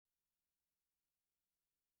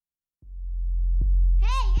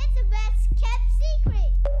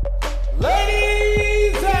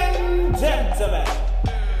Ladies and gentlemen,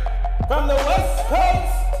 from the West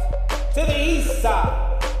Coast to the East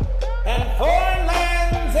Side, and foreign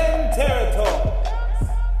lands and territories,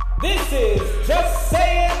 this is Just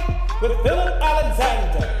Saying with Philip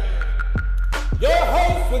Alexander, your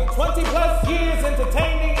host with 20 plus years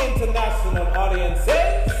entertaining international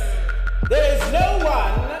audiences. There is no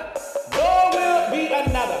one, nor will be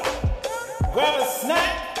another. Grab a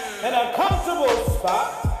snack and a comfortable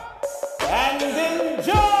spot and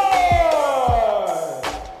enjoy!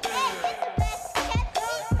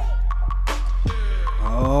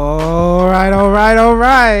 All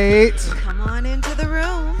right. Come on into the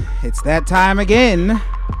room. It's that time again.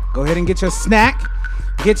 Go ahead and get your snack,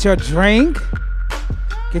 get your drink,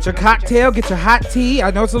 get your cocktail, get your hot tea.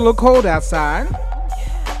 I know it's a little cold outside.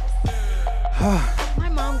 Yes. My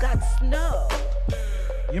mom got snow.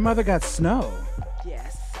 Your mother got snow?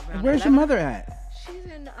 Yes. Where's your mother at? She's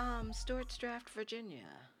in Stewart's Draft, Virginia.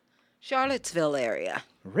 Charlottesville area.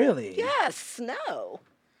 Really? Yes, snow.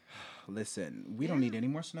 Listen, we don't need any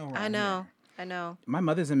more snow around I know. here. I know. My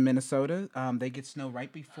mother's in Minnesota. They get snow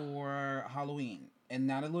right before Halloween. And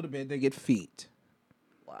not a little bit, they get feet.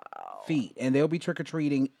 Wow. Feet. And they'll be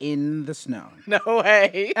trick-or-treating in the snow. No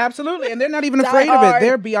way. Absolutely. And they're not even afraid of it.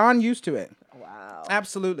 They're beyond used to it. Wow.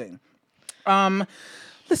 Absolutely.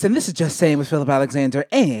 Listen, this is Just Saying with Philip Alexander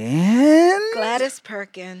and Gladys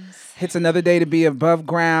Perkins. It's another day to be above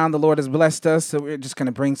ground. The Lord has blessed us, so we're just going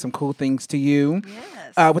to bring some cool things to you.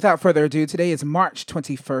 Yes. Without further ado, today is March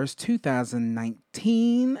 21st,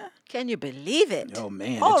 2019. Can you believe it? Oh,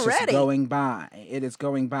 man. Already? It's just going by. It is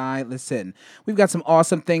going by. Listen, we've got some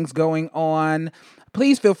awesome things going on.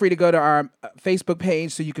 Please feel free to go to our Facebook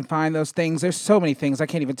page so you can find those things. There's so many things I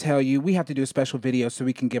can't even tell you. We have to do a special video so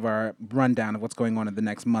we can give our rundown of what's going on in the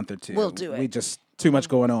next month or two. We'll do it. We just too much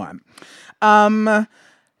going on.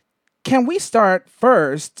 Can we start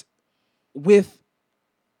first with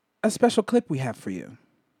a special clip we have for you?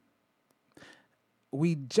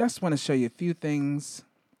 We just want to show you a few things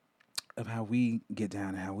of how we get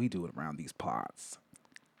down and how we do it around these parts.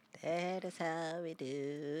 That is how we do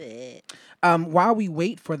it. While we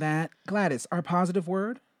wait for that, Gladys, our positive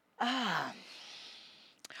word?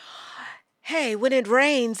 Hey, when it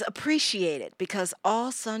rains, appreciate it, because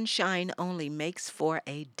all sunshine only makes for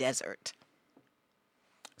a desert.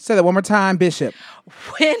 Say that one more time, Bishop.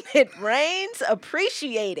 When it rains,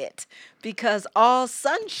 appreciate it, because all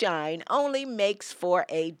sunshine only makes for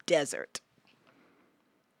a desert.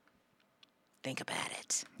 Think about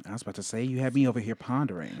it. I was about to say, you had me over here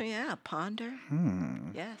pondering. Yeah, ponder.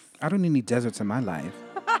 Yes. I don't need any deserts in my life.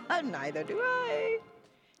 Neither do I.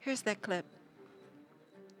 Here's that clip.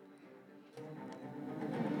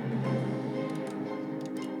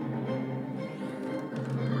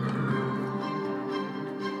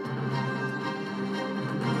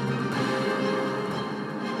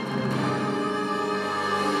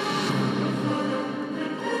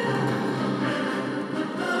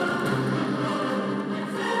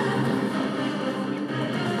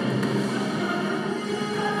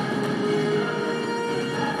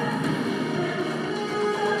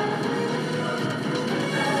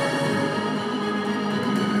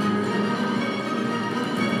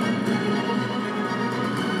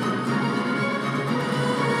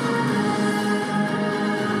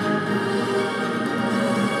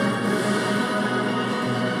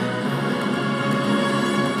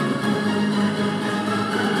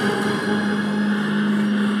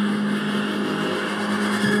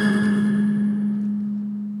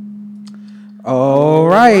 All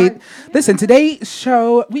right. Listen, today's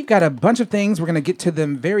show, we've got a bunch of things. We're going to get to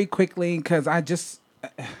them very quickly because I just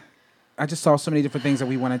saw so many different things that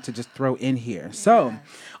we wanted to just throw in here. Yeah. So,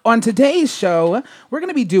 on today's show, we're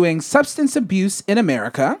going to be doing substance abuse in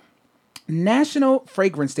America, National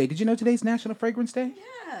Fragrance Day. Did you know today's National Fragrance Day?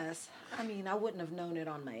 Yes. I mean, I wouldn't have known it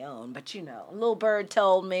on my own, but you know, little bird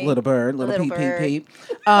told me. Little bird, little peep, peep, peep.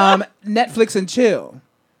 Netflix and chill.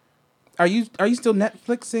 Are you still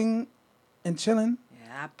Netflixing and chilling?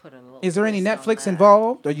 Yeah, I put a little. Is there any Netflix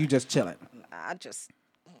involved, or you just chilling? I just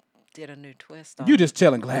did a new twist on You just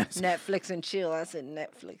chilling, Gladys. Netflix and chill. I said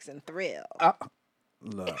Netflix and thrill.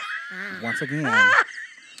 Look, once again,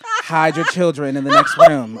 hide your children in the next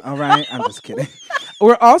room, all right? I'm just kidding.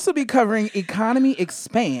 We'll also be covering Economy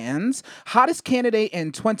Expands, Hottest Candidate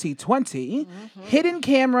in 2020, Hidden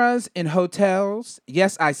Cameras in Hotels.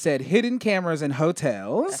 Yes, I said hidden cameras in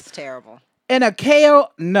hotels. That's terrible. And a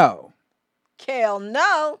Kale No. Kale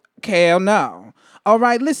No. Kale No. All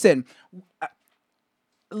right, listen.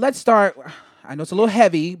 Let's start. I know it's a little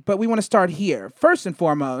heavy, but we want to start here. First and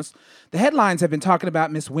foremost, the headlines have been talking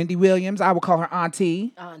about Miss Wendy Williams. I will call her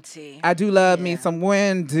Auntie. Auntie. I do love me some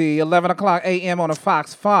Wendy, 11 o'clock a.m. on a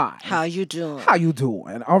Fox 5. How you doing? How you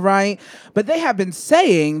doing? All right. But they have been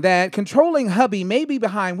saying that controlling hubby may be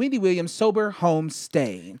behind Wendy Williams' sober home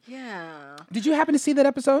stay. Yeah. Did you happen to see that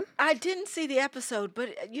episode? I didn't see the episode, but,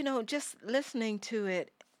 just listening to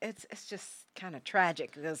it, it's just kind of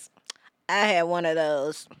tragic because I had one of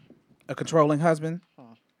those. A controlling husband?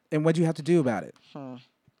 And what'd you have to do about it?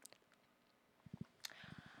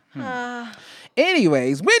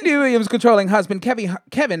 Anyways, Wendy Williams' controlling husband,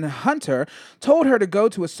 Kevin Hunter, told her to go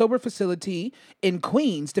to a sober facility in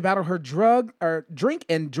Queens to battle her drink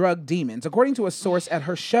and drug demons, according to a source at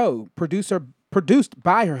her show, produced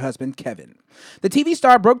by her husband, Kevin. The TV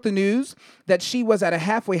star broke the news that she was at a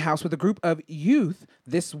halfway house with a group of youth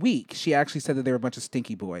this week. She actually said that they were a bunch of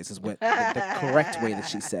stinky boys, is what the correct way that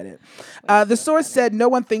she said it. The source said no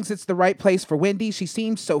one thinks it's the right place for Wendy. She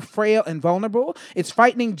seems so frail and vulnerable. It's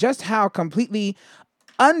frightening just how completely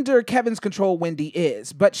under Kevin's control Wendy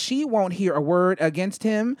is, but she won't hear a word against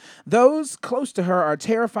him. Those close to her are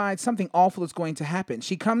terrified something awful is going to happen.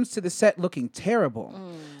 She comes to the set looking terrible.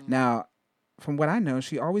 Now, from what I know,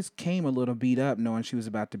 she always came a little beat up knowing she was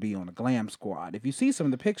about to be on a glam squad. If you see some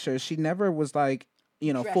of the pictures, she never was like,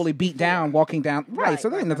 fully beat down, walking down. Right. So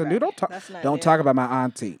there ain't nothing to do. Don't talk about my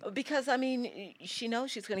auntie. Because, she knows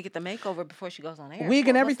she's going to get the makeover before she goes on air. Wig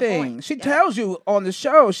and everything. She tells you on the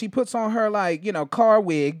show, she puts on her, car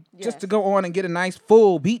wig just to go on and get a nice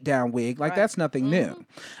full beat down wig. That's nothing new.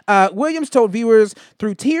 Williams told viewers,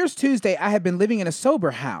 through Tears Tuesday, I have been living in a sober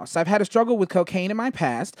house. I've had a struggle with cocaine in my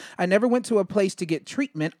past. I never went to a place to get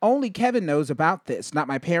treatment. Only Kevin knows about this. Not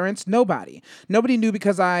my parents, nobody. Nobody knew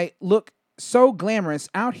because I look so glamorous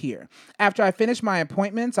out here. After I finish my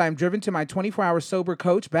appointments, I am driven to my 24-hour sober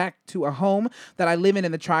coach back to a home that I live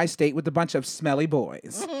in the tri-state with a bunch of smelly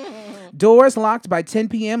boys. Doors locked by 10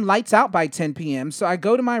 p.m., lights out by 10 p.m., so I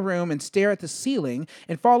go to my room and stare at the ceiling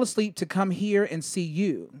and fall asleep to come here and see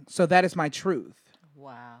you. So that is my truth.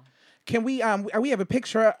 Wow. Can we have a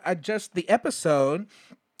picture of just the episode?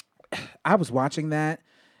 I was watching that.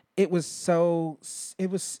 It was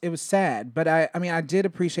sad, but I did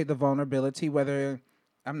appreciate the vulnerability, whether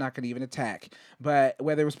I'm not going to even attack, but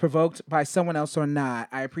whether it was provoked by someone else or not,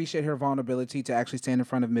 I appreciate her vulnerability to actually stand in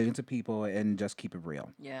front of millions of people and just keep it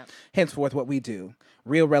real. Yeah. Henceforth, what we do,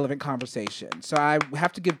 real relevant conversation. So I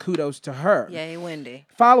have to give kudos to her. Yay, Wendy.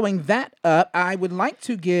 Following that up, I would like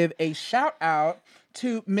to give a shout out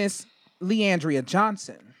to Miss Leandria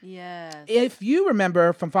Johnson. Yes. If you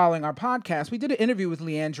remember from following our podcast, we did an interview with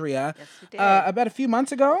Leandria about a few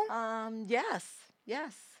months ago. Yes.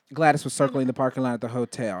 Gladys was circling the parking lot at the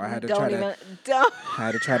hotel. I had to try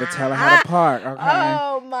to tell her Ah! how to park. Okay.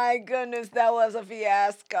 Oh my goodness, that was a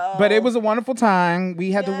fiasco. But it was a wonderful time.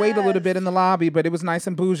 We had to wait a little bit in the lobby, but it was nice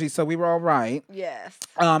and bougie, so we were all right. Yes.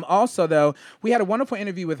 Also, though, we had a wonderful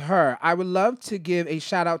interview with her. I would love to give a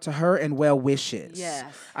shout out to her and well wishes.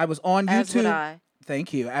 Yes. I was on YouTube. As would I.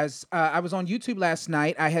 Thank you. As I was on YouTube last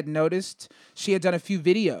night, I had noticed she had done a few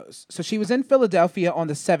videos. So she was in Philadelphia on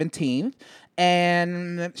the 17th,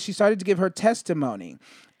 and she started to give her testimony.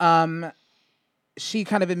 She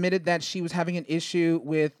kind of admitted that she was having an issue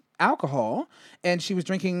with alcohol, and she was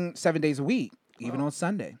drinking 7 days a week, even on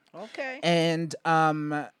Sunday. Okay. And,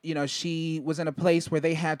 she was in a place where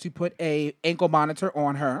they had to put a ankle monitor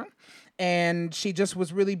on her. And she just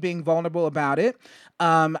was really being vulnerable about it.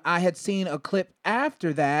 I had seen a clip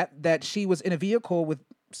after that she was in a vehicle with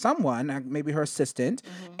someone, maybe her assistant,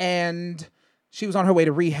 and she was on her way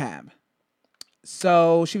to rehab.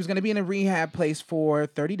 So she was going to be in a rehab place for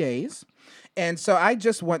 30 days. And so I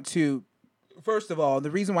just want to, first of all,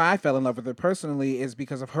 the reason why I fell in love with her personally is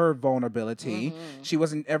because of her vulnerability. She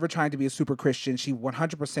wasn't ever trying to be a super Christian. She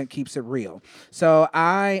 100% keeps it real. So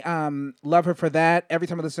I love her for that. Every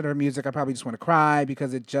time I listen to her music, I probably just want to cry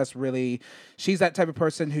because it just really, she's that type of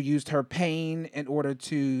person who used her pain in order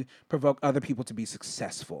to provoke other people to be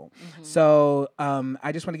successful. So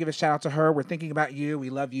I just want to give a shout out to her. We're thinking about you.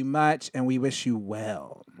 We love you much, and we wish you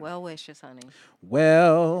well. Well wishes, honey.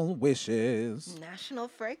 Well wishes. National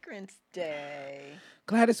Fragrance Day.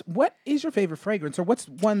 Gladys, what is your favorite fragrance, or what's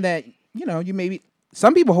one that, you maybe,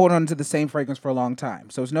 some people hold on to the same fragrance for a long time,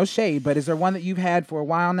 so it's no shade, but is there one that you've had for a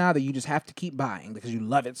while now that you just have to keep buying because you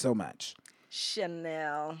love it so much?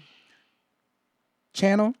 Chanel.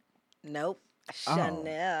 Channel? Nope.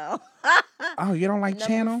 Chanel. Oh, you don't like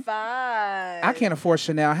Channel? 5. I can't afford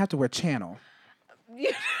Chanel. I have to wear Channel.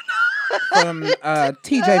 From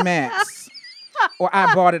TJ Maxx. Or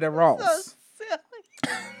I bought it at Ross. So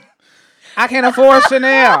silly. I can't afford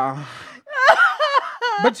Chanel.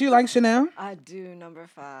 But you like Chanel? I do, number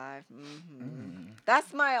 5.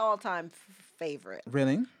 That's my all-time favorite.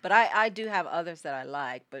 Really? But I do have others that I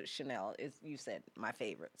like, but Chanel is, you said, my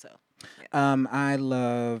favorite. So, yeah. I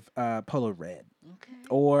love Polo Red Okay.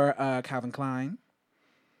 or Calvin Klein.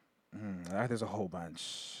 There's a whole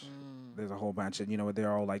bunch. There's a whole bunch, and you know what?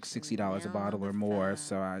 They're all like $60 a bottle or more.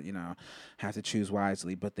 So I, have to choose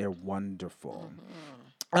wisely. But they're wonderful.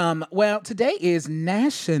 Well, today is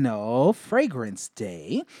National Fragrance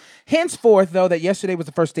Day. Henceforth, though, that yesterday was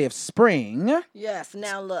the first day of spring. Yes.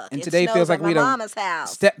 Now look, And it today snows feels like at my we don't mama's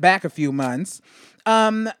house. step back a few months.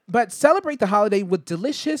 But celebrate the holiday with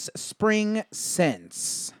delicious spring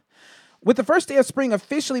scents. With the first day of spring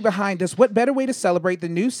officially behind us, what better way to celebrate the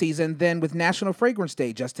new season than with National Fragrance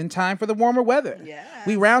Day, just in time for the warmer weather? Yes.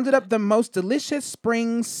 We rounded up the most delicious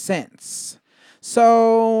spring scents.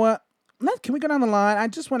 So, can we go down the line? I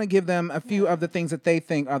just want to give them a few of the things that they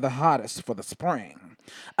think are the hottest for the spring.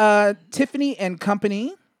 Tiffany and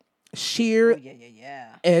Company, Sheer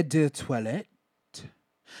Eau de Toilette,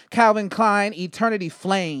 Calvin Klein Eternity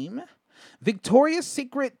Flame, Victoria's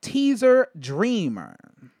Secret Teaser Dreamer.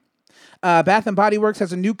 Bath & Body Works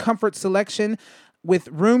has a new comfort selection with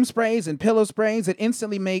room sprays and pillow sprays that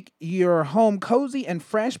instantly make your home cozy and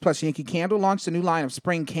fresh. Plus, Yankee Candle launched a new line of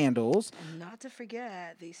spring candles. And not to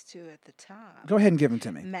forget these two at the top. Go ahead and give them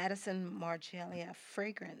to me. Madison Margiela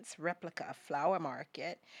Fragrance Replica Flower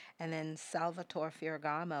Market, and then Salvatore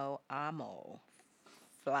Ferragamo Amo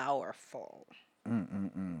Flowerful.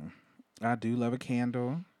 I do love a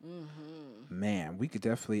candle. Man, we could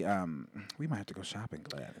definitely, we might have to go shopping,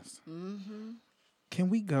 Gladys. Can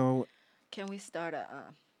we go? Can we start a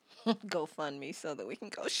GoFundMe so that we can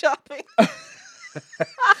go shopping?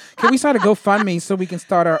 Can we start a GoFundMe so we can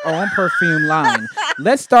start our own perfume line?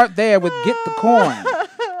 Let's start there with Get the Coin.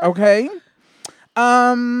 Okay?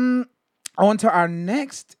 On to our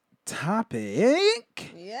next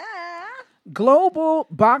topic. Yeah. Global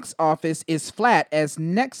box office is flat as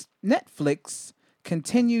Netflix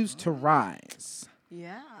continues to rise.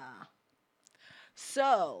 Yeah.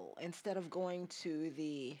 So instead of going to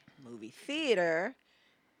the movie theater,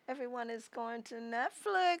 everyone is going to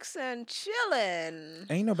Netflix and chilling.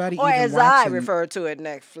 Ain't nobody or even as watching. I refer to it,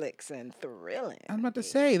 Netflix and thrilling. I'm about to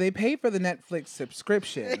say, they pay for the Netflix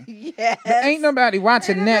subscription. Yes. But ain't nobody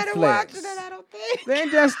watching Ain't nobody Netflix. watching it, I don't think. They're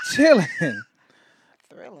just chilling.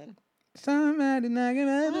 Thrilling. Somebody knocking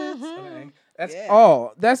at the door. That's Yeah.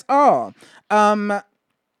 all. That's all.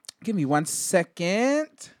 Give me 1 second.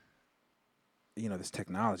 This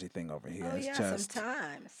technology thing over here Oh, is yeah, just,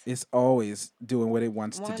 sometimes. it's always doing what it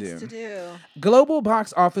wants to do. do. Global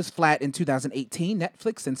box office flat in 2018.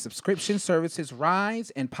 Netflix and subscription services rise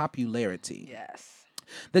in popularity. Yes.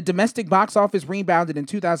 The domestic box office rebounded in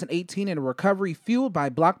 2018 in a recovery fueled by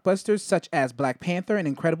blockbusters such as Black Panther and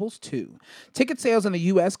Incredibles 2. Ticket sales in the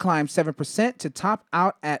U.S. climbed 7% to top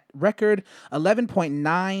out at record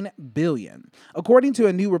 $11.9 billion. According to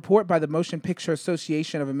a new report by the Motion Picture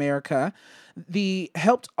Association of America, the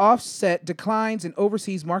helped offset declines in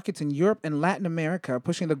overseas markets in Europe and Latin America,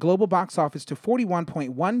 pushing the global box office to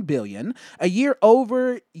 $41.1 billion, a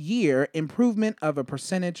year-over-year improvement of a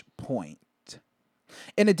percentage point.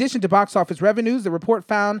 In addition to box office revenues, the report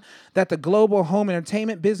found that the global home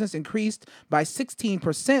entertainment business increased by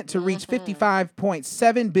 16% to reach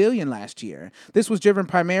 $55.7 billion last year. This was driven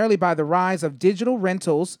primarily by the rise of digital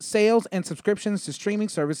rentals, sales, and subscriptions to streaming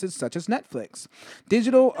services such as Netflix.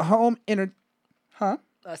 Digital home I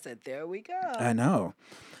said, there we go. I know.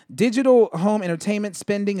 Digital home entertainment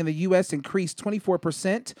spending in the U.S. increased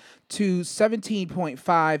 24% to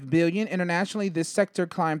 $17.5 billion. Internationally, this sector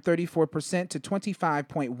climbed 34% to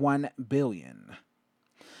 $25.1 billion.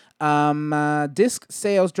 Disc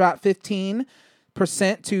sales dropped 15%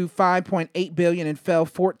 to $5.8 billion and fell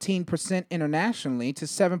 14% internationally to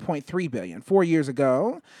 $7.3 billion. 4 years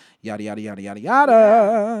ago, yada, yada, yada, yada, yada.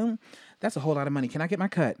 Yeah. That's a whole lot of money. Can I get my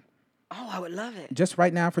cut? Oh, I would love it. Just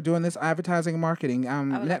right now for doing this advertising and marketing, I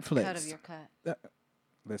would Netflix. like a cut of your cut.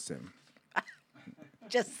 Listen.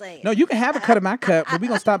 Just saying. No, you can have a cut of my cut, but we're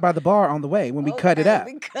going to stop by the bar on the way when we cut it up.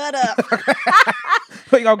 We cut up.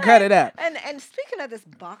 We're going to cut it up. And speaking of this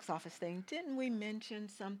box office thing, didn't we mention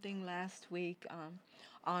something last week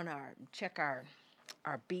on our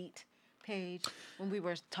beat page when we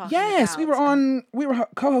were talking Yes, about, we were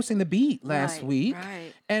co-hosting the Beat last week.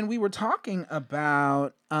 Right. And we were talking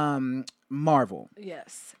about Marvel.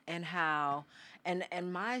 Yes, and how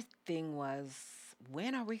and my thing was,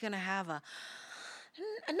 when are we going to have a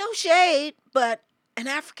no shade, but an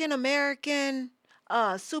African American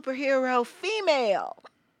superhero female?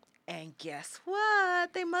 And guess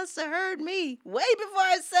what? They must have heard me way before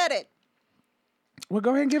I said it. Well,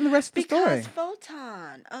 go ahead and give them the rest of the Because story.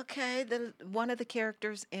 Photon, okay, the one of the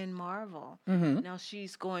characters in Marvel. Now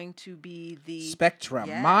she's going to be the Spectrum.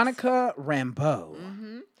 yes. Monica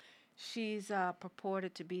Rambeau. She's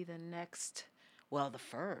purported to be the next, well, the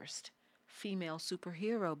first female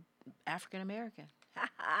superhero, African American.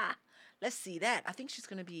 Let's see that. I think she's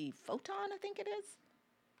going to be Photon. I think it is.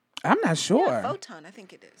 I'm not sure. Yeah, Photon. I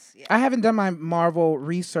think it is. Yeah. I haven't done my Marvel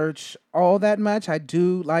research all that much. I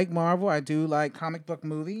do like Marvel. I do like comic book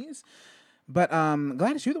movies. But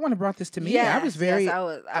Gladys, you're the one who brought this to me. I was very,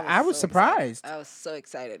 Yes, I was so surprised. Excited. I was so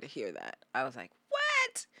excited to hear that. I was like,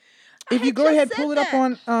 what? If I you go just ahead, said pull it that.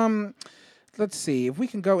 up on let's see if we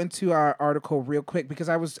can go into our article real quick because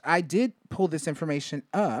I did pull this information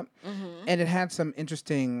up and it had some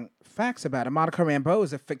interesting facts about it. Monica Rambeau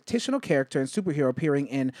is a fictional character and superhero appearing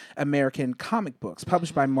in American comic books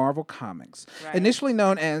published by Marvel Comics. Right. Initially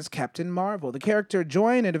known as Captain Marvel, the character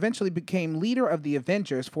joined and eventually became leader of the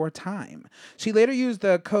Avengers for a time. She later used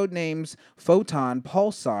the code names Photon,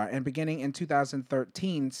 Pulsar, and beginning in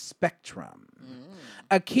 2013, Spectrum.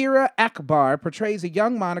 Akira Akbar portrays a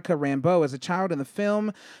young Monica Rambeau as a child in the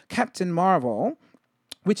film Captain Marvel,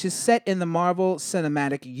 which is set in the Marvel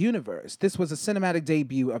Cinematic Universe. This was a cinematic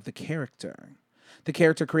debut of the character. The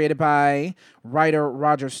character, created by writer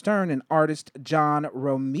Roger Stern and artist John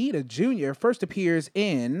Romita Jr., first appears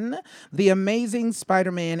in The Amazing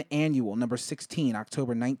Spider-Man Annual, number 16,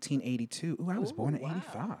 October 1982. Ooh, I was born in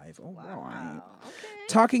 85. Oh, wow. Okay.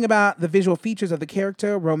 Talking about the visual features of the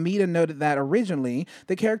character, Romita noted that originally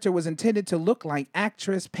the character was intended to look like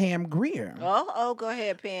actress Pam Grier. Oh, go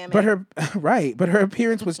ahead, Pam. But her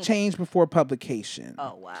appearance was changed before publication.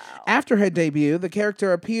 Oh, wow. After her debut, the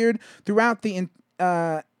character appeared throughout the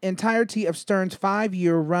entirety of Stern's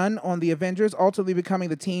 5-year run on the Avengers, ultimately becoming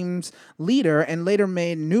the team's leader, and later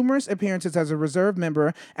made numerous appearances as a reserve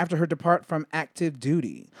member after her depart from active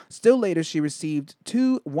duty. Still later, she received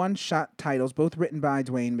 2 one-shot titles, both written by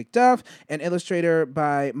Dwayne McDuff and illustrator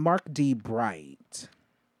by Mark D. Bright.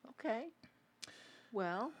 Okay.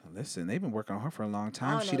 Well. Listen, they've been working on her for a long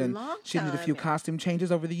time. She did a few costume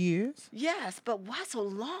changes over the years. Yes, but why so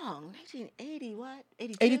long? 1980, what?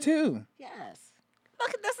 82? 82. Yes.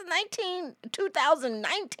 Look at this in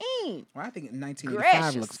 2019. Well, I think 1985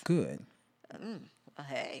 Gracious. looks good. Well,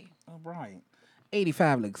 hey, All right.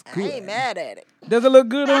 85 looks I good. ain't mad at it. Does it look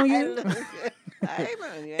good on It you? look good. I ain't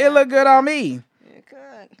mad, yeah. It look good on me. It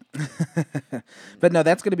could. But no,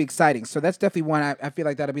 that's going to be exciting. So that's definitely one. I feel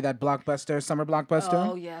like that'll be that blockbuster, summer blockbuster.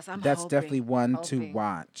 Oh, yes, That's hoping. definitely one to Hoping.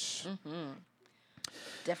 watch.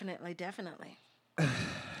 Definitely.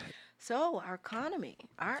 So our economy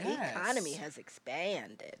has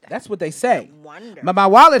expanded. That's what they say. Wonder. But my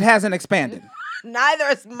wallet hasn't expanded. Neither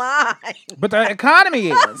is mine. But the economy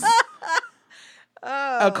is.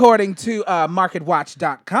 According to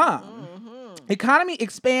MarketWatch.com. Economy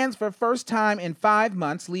expands for first time in 5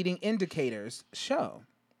 months, leading indicators show.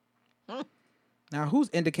 Now, who's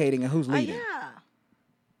indicating and who's leading? Yeah.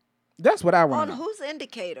 That's what I On want to know. whose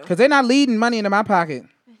indicator? Because they're not leading money into my pocket.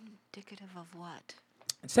 Indicative of what?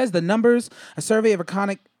 It says the numbers, a survey of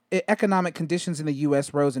economic conditions in the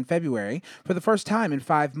U.S. rose in February for the first time in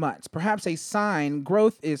 5 months. Perhaps a sign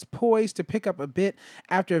growth is poised to pick up a bit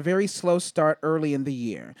after a very slow start early in the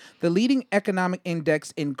year. The leading economic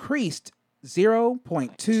index increased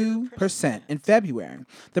 0.2% in February.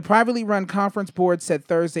 The privately run conference board said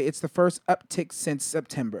Thursday it's the first uptick since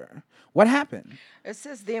September. What happened? It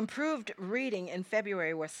says the improved reading in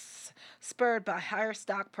February was spurred by higher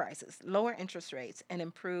stock prices, lower interest rates, and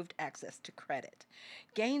improved access to credit.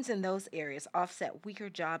 Gains in those areas offset weaker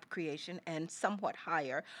job creation and somewhat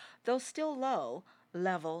higher, though still low,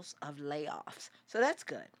 levels of layoffs. So that's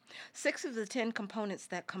good. 6 of the 10 components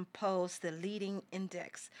that compose the leading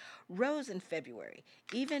index rose in February,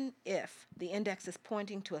 even if the index is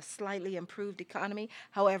pointing to a slightly improved economy.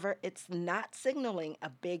 However, it's not signaling a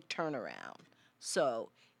big turnaround.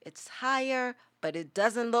 So it's higher, but it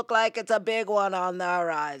doesn't look like it's a big one on the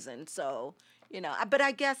horizon. So, but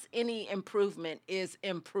I guess any improvement is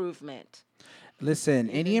improvement. Listen,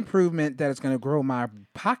 any improvement that is going to grow my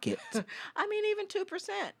pocket. I mean, even 2%.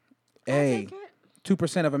 Hey,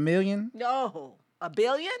 2% of a million? No, a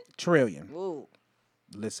billion? Trillion. Ooh.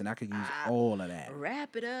 Listen, I could use all of that.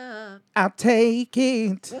 Wrap it up. I'll take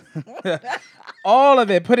it. All of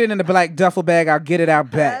it. Put it in the black duffel bag. I'll get it out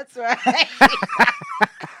back. That's right.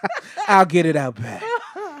 I'll get it out back.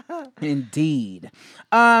 Indeed.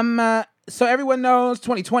 So everyone knows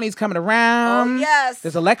 2020 is coming around. Oh, yes.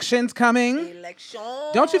 There's elections coming. Election.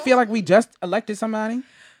 Don't you feel like we just elected somebody?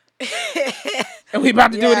 And we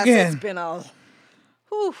about to do it again. It's been a...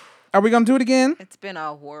 Whew. Are we going to do it again? It's been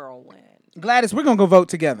a whirlwind. Gladys, we're going to go vote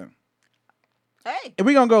together. Hey, And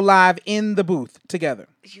we're going to go live in the booth together.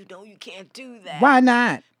 you know you can't do that. Why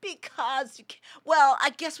not? Because you can't. Well, I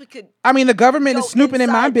guess we could. I mean, the government is Go snooping in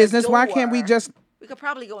my inside the business. Why can't we door. just... We could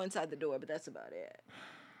probably go inside the door, but that's about it.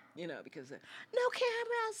 You know, because no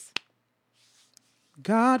cameras.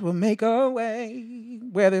 God will make a way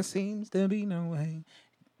where there seems to be no way.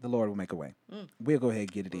 The Lord will make a way. We'll go ahead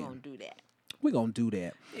and get it We're in. gonna do that. We're going to do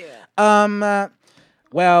that. Yeah.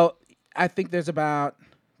 Well, I think there's about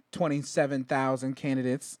 27,000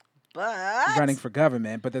 candidates But running for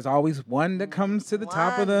government, but there's always one that comes to the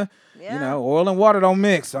top of the, Yeah. oil and water don't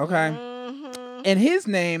mix. Okay. Mhm. And his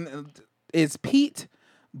name is Pete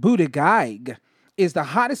Buttigieg, is the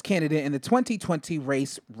hottest candidate in the 2020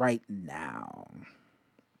 race right now.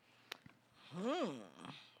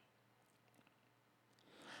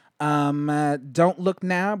 Don't look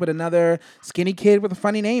now, but another skinny kid with a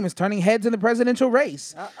funny name is turning heads in the presidential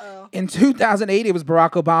race. Uh-oh. In 2008, it was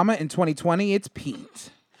Barack Obama. In 2020, it's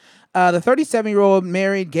Pete. The 37-year-old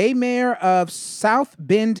married gay mayor of South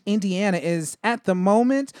Bend, Indiana, is at the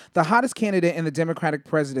moment the hottest candidate in the Democratic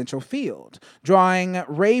presidential field, drawing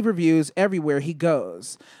rave reviews everywhere he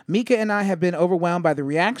goes. Mika and I have been overwhelmed by the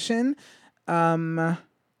reaction. It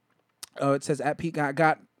says at Pete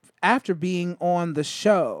got after being on the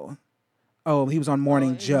show. Oh, he was on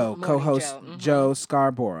Morning Joe, Morning co-host Joe. Joe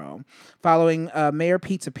Scarborough. Following Mayor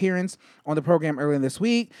Pete's appearance on the program earlier this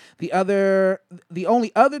week, the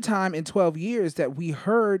only other time in 12 years that we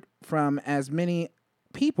heard from as many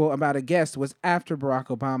people about a guest was after Barack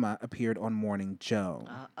Obama appeared on Morning Joe.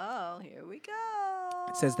 Uh-oh, here we go.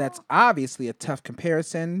 It says that's obviously a tough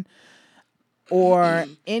comparison or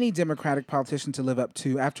any Democratic politician to live up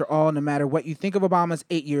to. After all, no matter what you think of Obama's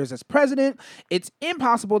 8 years as president, it's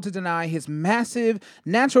impossible to deny his massive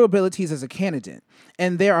natural abilities as a candidate.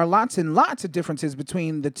 And there are lots and lots of differences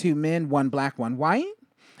between the two men, one black, one white,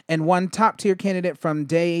 and one top-tier candidate from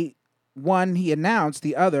day one he announced,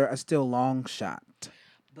 the other a still long shot.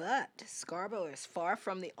 But Scarborough is far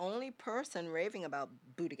from the only person raving about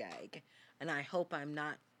Buttigieg, and I hope I'm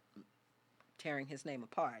not tearing his name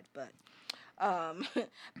apart, but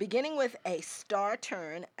beginning with a star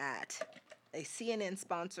turn at a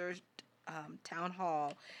CNN-sponsored town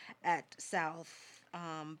hall at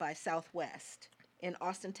by Southwest in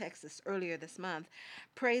Austin, Texas, earlier this month,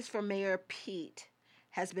 praise for Mayor Pete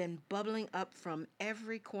has been bubbling up from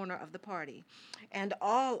every corner of the party, and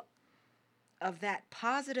all of that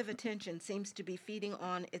positive attention seems to be feeding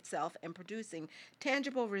on itself and producing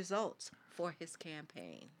tangible results for his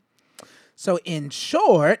campaign. So in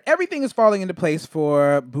short, everything is falling into place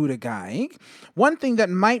for Buttigieg. One thing that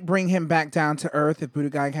might bring him back down to earth if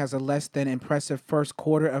Buttigieg has a less than impressive first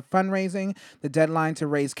quarter of fundraising, the deadline to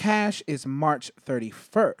raise cash is March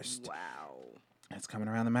 31st. Wow. That's coming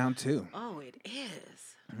around the mountain too. Oh, it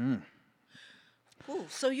is. Ooh,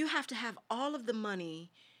 so you have to have all of the money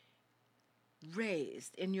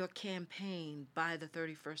raised in your campaign by the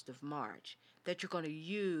 31st of March that you're going to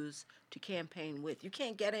use to campaign with. You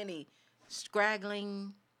can't get any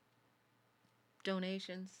scraggling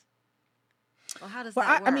donations. Well, how does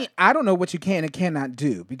that work? I mean, I don't know what you can and cannot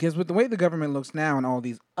do, because with the way the government looks now and all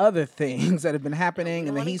these other things that have been happening,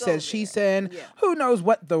 and the he said, she said, who knows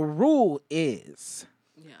what the rule is?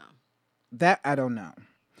 Yeah. That I don't know.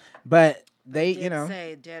 But they, did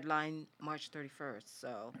say deadline March 31st,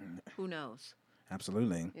 so who knows?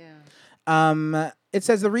 Absolutely. Yeah. It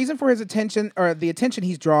says the reason for his attention, or the attention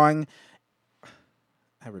he's drawing,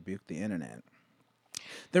 I rebuked the internet.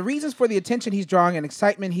 The reasons for the attention he's drawing and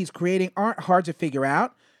excitement he's creating aren't hard to figure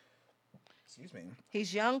out. Excuse me.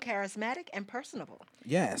 He's young, charismatic, and personable.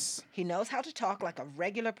 Yes. He knows how to talk like a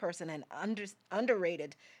regular person, an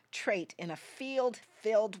underrated trait in a field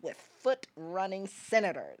filled with foot-running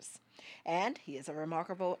senators. And he has a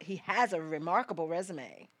remarkable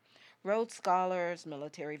resume. Rhodes Scholars,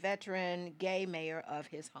 military veteran, gay mayor of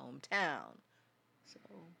his hometown. So,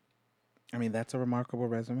 I mean, that's a remarkable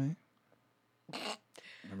resume.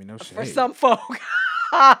 I mean, no shade. for some folk.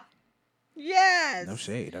 Yes. No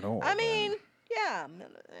shade at all. I mean, yeah.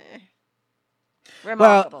 Well,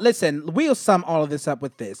 Remarkable. listen, we'll sum all of this up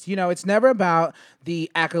with this. It's never about the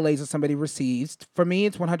accolades that somebody receives. For me,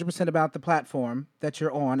 it's 100% about the platform that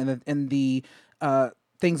you're on and the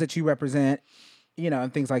things that you represent,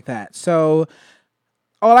 and things like that. So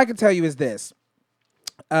all I can tell you is this.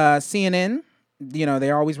 CNN,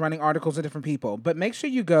 they're always running articles of different people, but make sure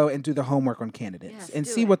you go and do the homework on candidates and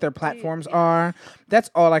see what their platforms are.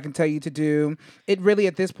 That's all I can tell you to do. It really,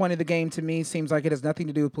 at this point of the game, to me, seems like it has nothing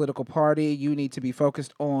to do with political party. You need to be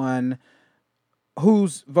focused on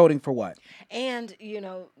who's voting for what. And,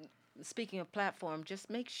 speaking of platform, just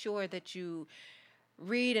make sure that you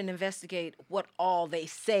read and investigate what all they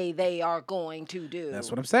say they are going to do. That's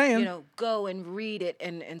what I'm saying. Go and read it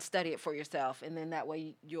and study it for yourself, and then that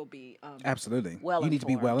way you'll be Absolutely. well You need to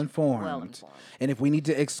be well informed. Well informed. And if we need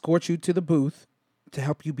to escort you to the booth to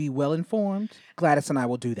help you be well informed, Gladys and I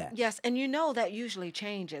will do that. Yes, and that usually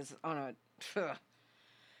changes on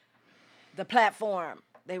the platform.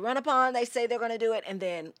 They run upon, they say they're going to do it, and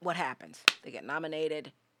then what happens? They get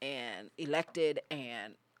nominated and elected,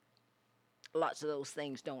 and lots of those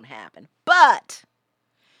things don't happen. But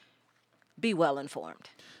be well informed.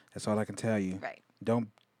 That's all I can tell you. Right. Don't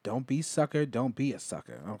be sucker. Don't be a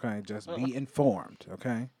sucker. Okay. Just be informed.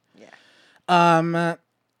 Okay. Yeah.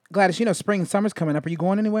 Gladys, spring and summer's coming up. Are you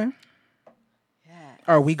going anywhere? Yeah.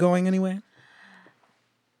 Are we going anywhere?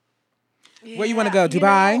 Where you want to go?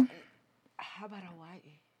 Dubai? How about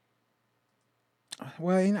Hawaii?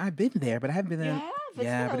 Well, I've been there, but I haven't been there.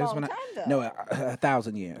 Yeah, but it's been a long time, though. No,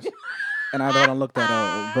 1,000 years. And I don't look that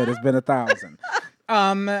old, but it's been 1,000.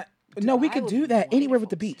 No, we could do that anywhere with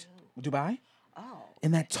the beach. Dubai? Oh.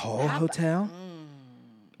 In that tall hotel?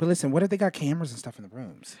 But listen, what if they got cameras and stuff in the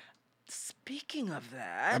rooms? Speaking of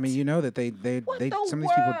that, I mean, you know that they What some the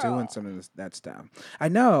of these people doing world? some of that stuff. I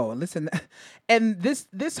know. Listen, and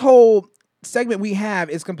this whole segment we have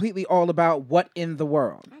is completely all about what in the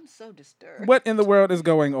world. I'm so disturbed. What in the world is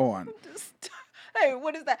going on? Hey,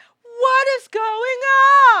 what is that? What is going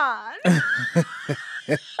on?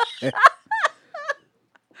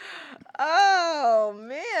 Oh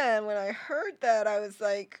man, when I heard that, I was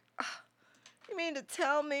like, you mean to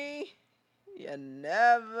tell me you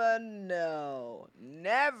never know?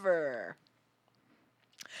 Never.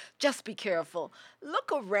 Just be careful.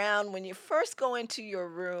 Look around when you first go into your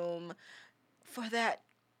room for that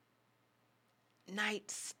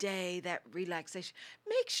night stay, that relaxation.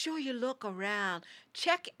 Make sure you look around.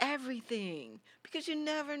 Check everything because you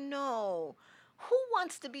never know. Who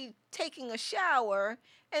wants to be taking a shower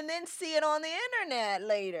and then see it on the internet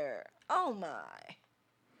later? Oh my.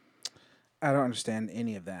 I don't understand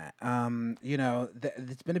any of that.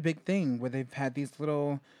 It's been a big thing where they've had these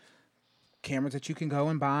little cameras that you can go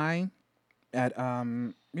and buy at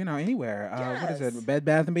anywhere. What is it? Bed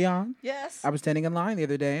Bath & Beyond? Yes. I was standing in line the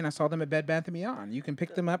other day and I saw them at Bed Bath & Beyond. You can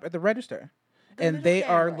pick them up at the register. And little they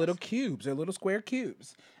are cameras. little cubes. They're little square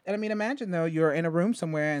cubes. And I mean, imagine though you're in a room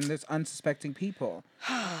somewhere and there's unsuspecting people,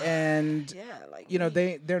 and Yeah, like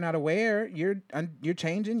they're not aware. You're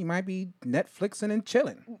changing. You might be Netflixing and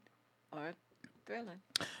chilling, or thrilling.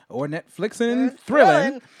 or Netflixing and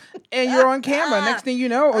Thrilling. thrilling, and you're on camera. Next thing you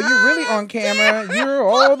know, or you're really on camera. You're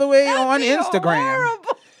all the way on Instagram.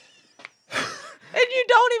 Horrible. And you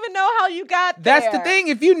don't even know how you got there. That's the thing.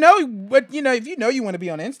 If you know you want to be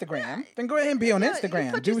on Instagram, then go ahead and be on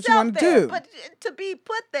Instagram. Put Do what you yourself want to there. do. But to be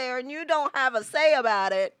put there and you don't have a say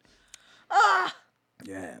about it,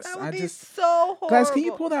 Yes, that would I be just. so horrible. Guys, can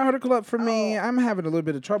you pull that article up for me? I'm having a little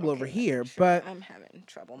bit of trouble over here, Sure, but I'm having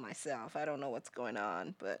trouble myself. I don't know what's going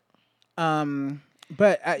on, but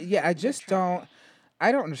I just don't.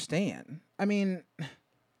 I don't understand. I mean,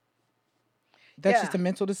 that's just a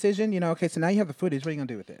mental decision, Okay, so now you have the footage. What are you gonna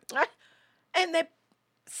do with it? and they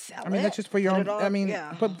sell it. I mean, that's just for your put own. it on- I mean,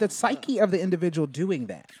 yeah. but the psyche of the individual doing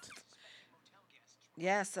that.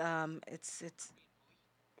 Yes, it's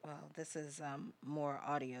well, this is more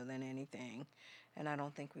audio than anything, and I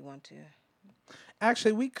don't think we want to.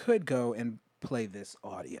 Actually, we could go and play this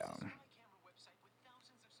audio.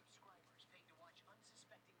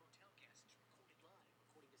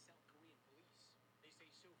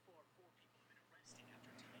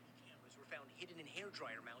 Hidden in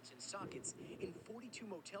hairdryer mounts and sockets in 42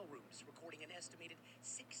 motel rooms, recording an estimated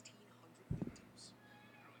 1,600 victims.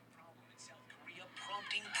 Growing problem in South Korea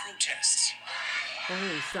prompting protests.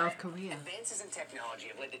 Oh, South Korea. Advances in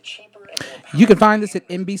technology have led to cheaper and more You can powerful find this at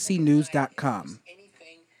cameras. NBCnews.com.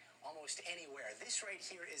 Anything, almost anywhere. This right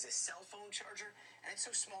here is a cell phone charger, and it's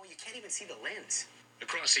so small you can't even see the lens.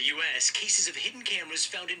 Across the U.S., cases of hidden cameras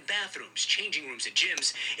found in bathrooms, changing rooms at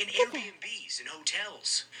gyms, in Airbnbs and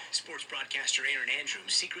hotels. Sports broadcaster Aaron Andrews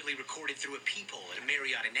secretly recorded through a peephole at a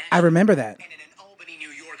Marriott in I Nashville. remember that. And in an Albany, New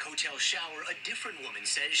York hotel shower, a different woman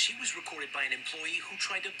says she was recorded by an employee who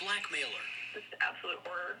tried to blackmail her. Just absolute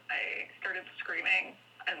horror. I started screaming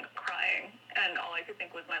and crying, and all I could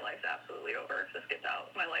think was my life's absolutely over. If this gets out,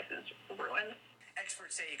 my life is ruined.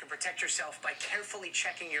 Experts say you can protect yourself by carefully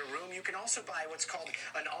checking your room. You can also buy what's called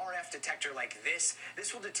an RF detector like this.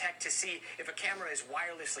 This will detect to see if a camera is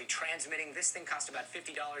wirelessly transmitting. This thing costs about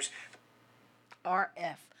 $50.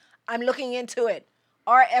 RF. I'm looking into it.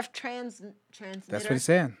 RF transmitter. That's what he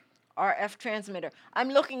said. RF transmitter. I'm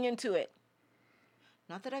looking into it.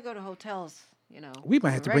 Not that I go to hotels, We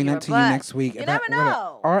might have to bring regular, that to you but next week. You That- never what a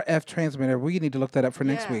know. RF transmitter. We need to look that up for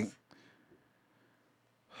next week. Yes.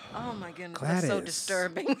 Oh my goodness, that's so Gladys.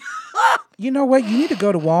 disturbing. You know what? You need to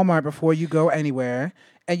go to Walmart before you go anywhere,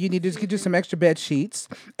 and you need to just get you some extra bed sheets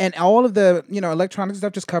and all of the electronic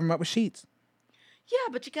stuff. Just cover them up with sheets.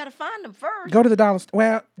 Yeah, but you gotta find them first. Go to the dollar store.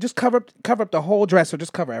 Well, just cover up the whole dresser.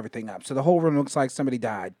 Just cover everything up, so the whole room looks like somebody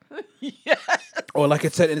died, Yes. or like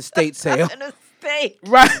it's at an estate sale. In a state.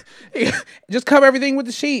 Right. Just cover everything with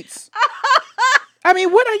the sheets. I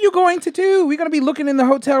mean, what are you going to do? We're going to be looking in the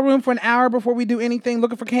hotel room for an hour before we do anything,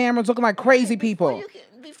 looking for cameras, looking like crazy people.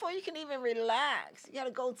 Before you can even relax, you gotta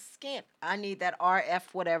go scan. I need that RF,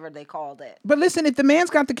 whatever they called it. But listen, if the man's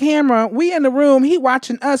got the camera, we in the room, he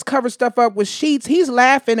watching us cover stuff up with sheets. He's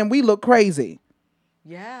laughing and we look crazy.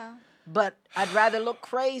 Yeah, but I'd rather look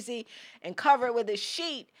crazy and cover it with a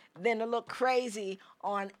sheet than to look crazy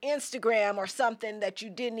on Instagram or something that you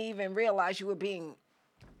didn't even realize you were being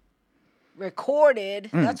recorded.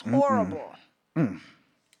 That's horrible.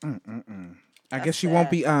 I guess you won't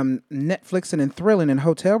be Netflixing and thrilling in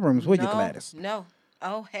hotel rooms, will you, Gladys? No.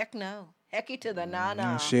 Oh, heck no. Hecky to the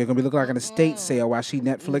no. She's gonna be looking like an estate sale while she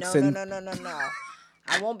Netflixing. No.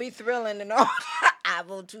 I won't be thrilling and all. I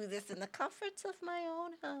will do this in the comforts of my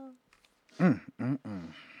own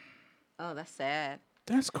home. Oh, that's sad.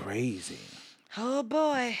 That's crazy. Oh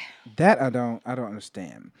boy. That I don't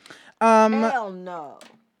understand. Hell no.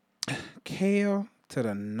 Kale to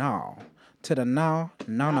the no. To the no.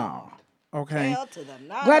 Okay. Kale to the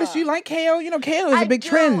no. Gladys, you like kale? Kale is a big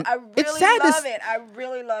trend. I really It's sad love it. I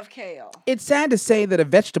really love kale. It's sad to say that a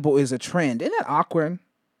vegetable is a trend. Isn't that awkward?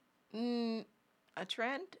 A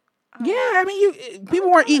trend? Yeah, I mean, people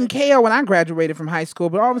weren't eating kale when I graduated from high school,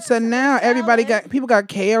 but all of a sudden now people got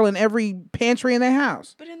kale in every pantry in their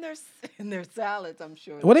house. But in their salads, I'm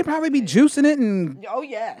sure. Well, they probably be juicing it and. Oh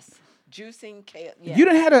yes, juicing kale. Yes. You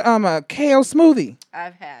done had a kale smoothie?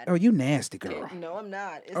 I've had. Oh, you nasty girl. No, I'm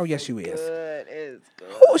not. It's yes, you is. Good. It's good.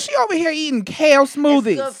 Oh, she over here eating kale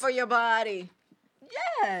smoothies. It's good for your body.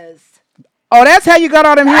 Yes. Oh, that's how you got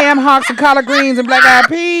all them ham hocks and collard greens and black eyed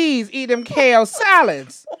peas. Eat them kale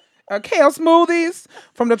salads. Kale smoothies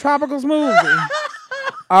from the Tropical Smoothie.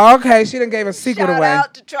 Okay, she done gave a secret away. Shout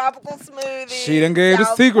out to Tropical Smoothie. She done gave the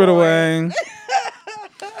secret away.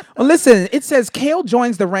 Well, listen, it says kale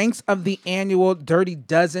joins the ranks of the annual Dirty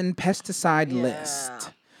Dozen pesticide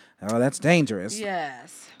list. Oh, that's dangerous.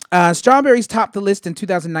 Yes. Strawberries topped the list in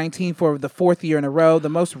 2019 for the fourth year in a row. The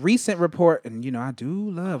most recent report, and I do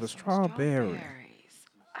love a strawberry.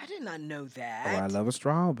 I did not know that. Oh, I love a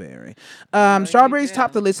strawberry. Strawberries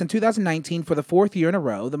topped the list in 2019 for the fourth year in a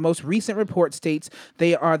row. The most recent report states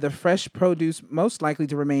they are the fresh produce most likely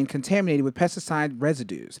to remain contaminated with pesticide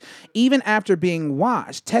residues. Even after being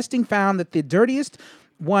washed, testing found that the dirtiest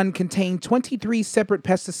one contained 23 separate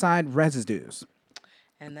pesticide residues.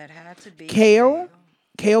 And that had to be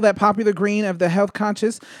Kale, that popular green of the health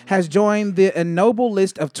conscious, has joined the ennoble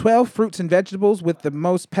list of 12 fruits and vegetables with the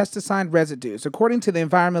most pesticide residues. According to the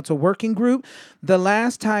Environmental Working Group, the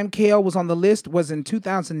last time kale was on the list was in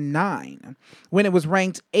 2009, when it was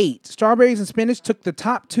ranked 8. Strawberries and spinach took the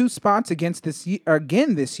top 2 spots again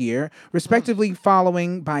this year, respectively,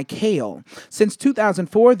 following by kale. Since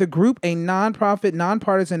 2004, the group, a nonprofit,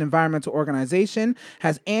 nonpartisan environmental organization,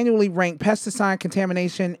 has annually ranked pesticide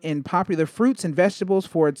contamination in popular fruits and vegetables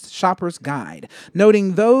for its shopper's guide,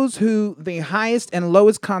 noting those who the highest and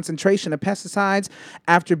lowest concentration of pesticides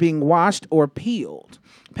after being washed or peeled.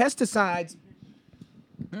 Pesticides.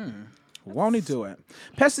 Won't he do it?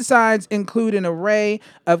 Pesticides include an array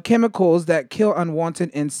of chemicals that kill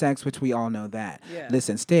unwanted insects, which we all know that. Yeah.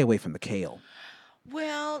 Listen, stay away from the kale.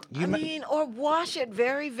 Well, or wash it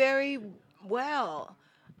very, very well.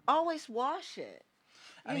 Always wash it.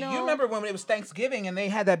 You remember when it was Thanksgiving and they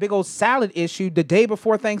had that big old salad issue the day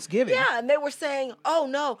before Thanksgiving? Yeah, and they were saying, "Oh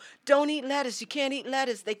no, don't eat lettuce. You can't eat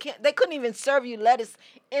lettuce. They couldn't even serve you lettuce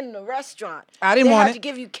in the restaurant. I didn't want it. They had to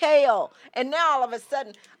give you kale." And now all of a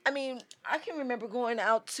sudden, I can remember going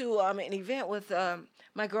out to an event with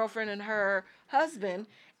my girlfriend and her husband,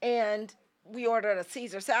 and we ordered a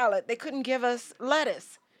Caesar salad. They couldn't give us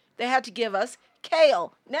lettuce. They had to give us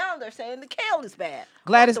kale. Now they're saying the kale is bad.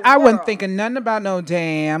 Gladys, I wasn't thinking nothing about no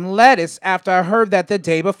damn lettuce after I heard that the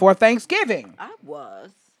day before Thanksgiving. I was.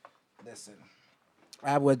 Listen,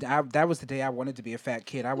 that was the day I wanted to be a fat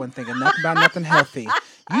kid. I wasn't thinking nothing about nothing healthy.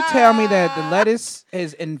 You tell me that the lettuce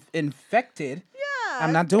is infected. Yeah,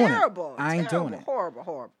 I'm not doing terrible, it. I ain't doing it.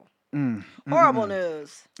 Horrible. Horrible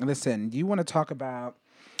news. Listen, you want to talk about,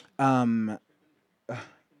 well,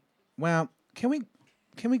 can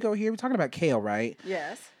we go here? We're talking about kale, right?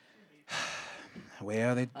 Yes.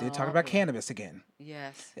 Well, they talk about cannabis again.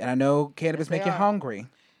 Yes. And I know cannabis they make you are. hungry.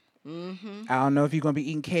 Mm-hmm. I don't know if you're going to be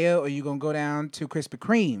eating kale or you're going to go down to Krispy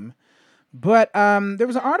Kreme. But there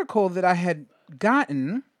was an article that I had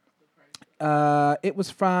gotten. It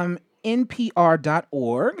was from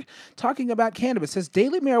NPR.org talking about cannabis. It says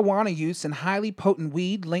daily marijuana use and highly potent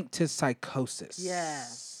weed linked to psychosis.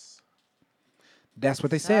 Yes. That's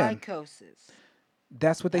what they said. Psychosis.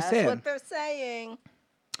 That's what they That's said. what they're saying.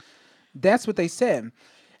 That's what they said.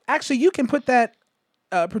 Actually, you can put that,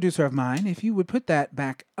 producer of mine, if you would put that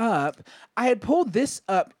back up. I had pulled this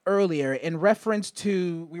up earlier in reference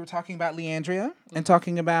to, we were talking about Leandria and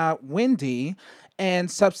talking about Wendy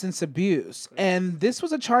and substance abuse. And this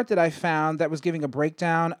was a chart that I found that was giving a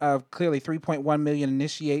breakdown of clearly 3.1 million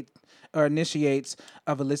initiates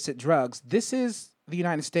of illicit drugs. This is the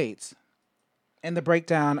United States. And the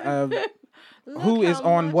breakdown of who is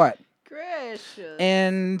on what. Gracious.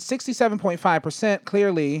 And 67.5%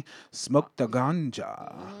 clearly smoked the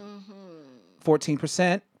ganja.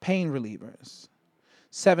 14% pain relievers.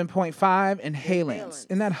 7.5 inhalants.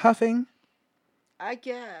 Isn't that huffing? I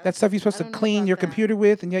guess. That stuff you're supposed I to don't know clean about your that. computer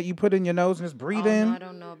with, and yet you put it in your nose and just breathe in. No, I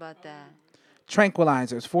don't know about that.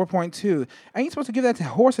 Tranquilizers, 4.2. Ain't you supposed to give that to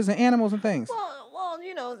horses and animals and things? Well,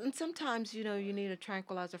 and sometimes, you need a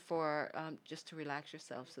tranquilizer for just to relax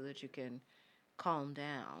yourself so that you can calm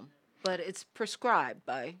down. But it's prescribed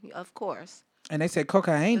by, of course, And they said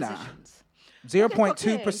cocaine, physicians. Look at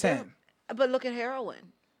 0.2%. cocaine, but look at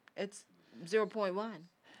heroin. It's 0.1.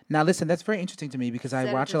 Now, listen, that's very interesting to me because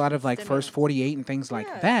I watch a lot of like First Stimulants. 48 and things like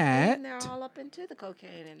Yeah, that. And they're all up into the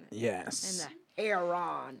cocaine and Yes. the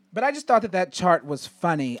heroin. But I just thought that chart was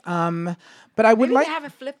funny. But I would Maybe like they have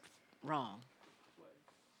it flipped wrong.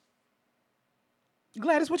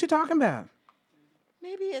 Gladys, what you talking about?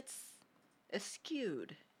 Maybe it's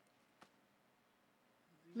skewed.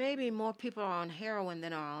 Maybe more people are on heroin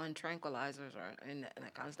than are on tranquilizers and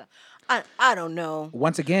that kind of stuff. I don't know.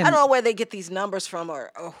 Once again, I don't know where they get these numbers from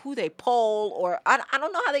or who they poll or I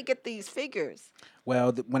don't know how they get these figures.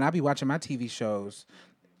 well, when I be watching my TV shows,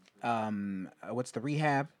 what's the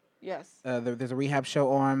rehab? Yes. There's a rehab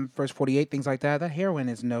show on First 48, things like that. That heroin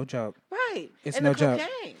is no joke. Right. It's and no the joke.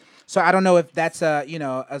 cocaine. So I don't know if that's a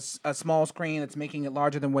small screen that's making it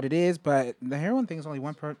larger than what it is, but the heroin thing is only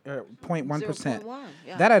 0.1%. 0.1,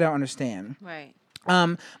 yeah. That I don't understand. Right.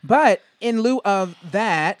 But in lieu of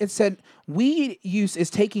that, it said weed use is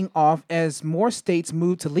taking off as more states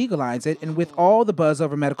move to legalize it, and with all the buzz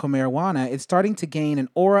over medical marijuana, it's starting to gain an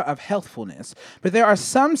aura of healthfulness. But there are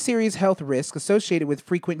some serious health risks associated with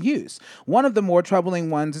frequent use. One of the more troubling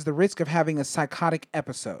ones is the risk of having a psychotic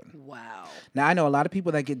episode. Wow. Now, I know a lot of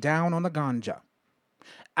people that get down on the ganja.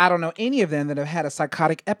 I don't know any of them that have had a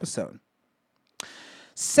psychotic episode.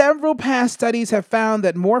 Several past studies have found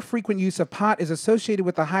that more frequent use of pot is associated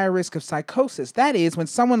with a higher risk of psychosis. That is, when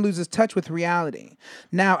someone loses touch with reality.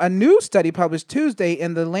 Now, a new study published Tuesday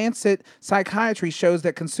in the Lancet Psychiatry shows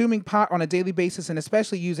that consuming pot on a daily basis, and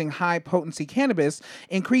especially using high-potency cannabis,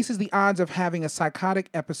 increases the odds of having a psychotic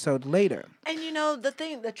episode later. And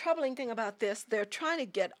the troubling thing about this, they're trying to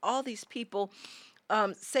get all these people,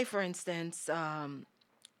 say for instance,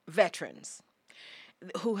 veterans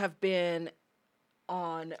who have been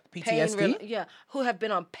on PTSD? who have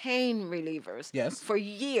been on pain relievers Yes. for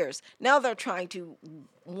years. Now they're trying to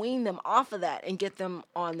wean them off of that and get them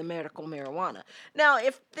on the medical marijuana. Now,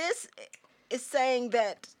 if this is saying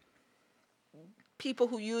that people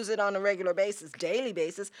who use it on a regular basis, daily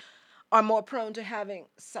basis, are more prone to having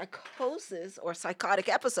psychosis or psychotic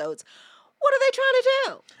episodes, what are they trying to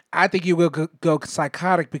do? I think you will go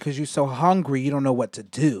psychotic because you're so hungry you don't know what to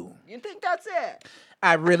do. You think that's it?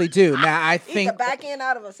 I really do. Now, I Eat think... the back end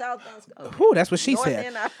out of a southbound. Ooh, that's what she North said.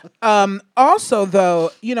 end out. Also, though,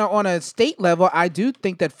 on a state level, I do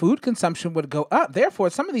think that food consumption would go up. Therefore,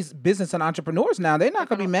 some of these business and entrepreneurs now, they're not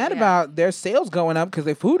going to be mad about their sales going up because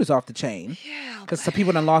their food is off the chain. Yeah. Because some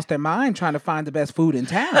people done lost their mind trying to find the best food in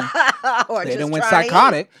town. Or They just done went trying to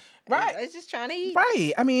psychotic. eat. Right. It's just trying to eat.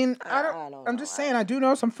 Right. I mean, I'm just saying, I do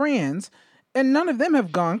know some friends, and none of them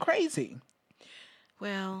have gone crazy.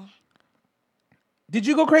 Well, Did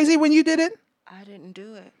you go crazy when you did it? I didn't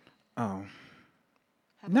do it. Oh.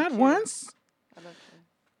 How about Not you? once? How about you?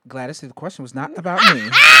 Gladys, the question was not about me.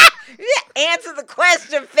 Answer the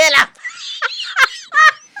question, Philip.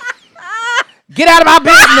 Get out of my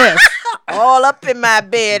business. All up in my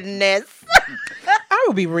business. I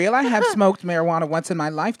will be real. I have smoked marijuana once in my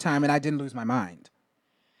lifetime, and I didn't lose my mind.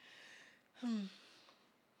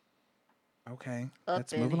 Okay, Up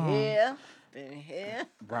let's in move along. here. In here.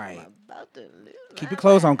 Right. I'm about to lose Keep my your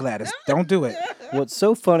clothes on, mind. Gladys. Don't do it. What's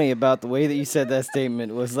so funny about the way that you said that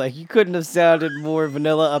statement was like you couldn't have sounded more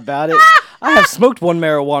vanilla about it. I have smoked one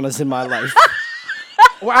marijuanas in my life.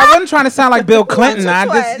 Well, I wasn't trying to sound like Bill Clinton. or I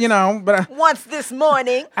twice. just, but Once this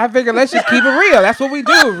morning. I figured let's just keep it real. That's what we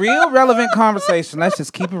do. Real, relevant conversation. Let's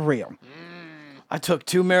just keep it real. I took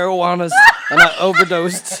 2 marijuanas and I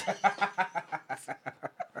overdosed.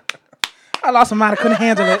 I lost my mind. I couldn't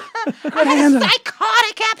handle it. Couldn't handle it.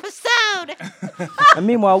 Psychotic episode. And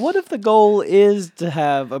meanwhile, what if the goal is to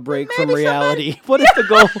have a break from maybe reality? What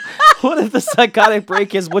if the psychotic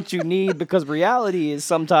break is what you need because reality is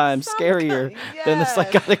sometimes scarier than the yes.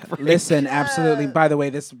 psychotic break? Listen, absolutely. By the way,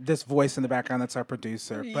 this voice in the background, that's our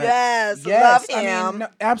producer. But Yes, love him. I mean, no,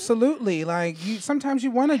 absolutely. Like sometimes you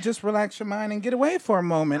want to just relax your mind and get away for a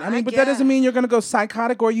moment. I mean, but that doesn't mean you're going to go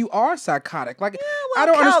psychotic or you are psychotic. Like I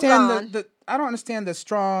don't understand I don't understand the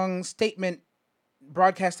strong statement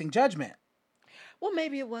broadcasting judgment. Well,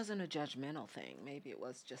 maybe it wasn't a judgmental thing. Maybe it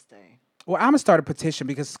was just a... Well, I'm going to start a petition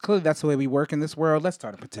because clearly that's the way we work in this world. Let's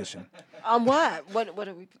start a petition. On what? What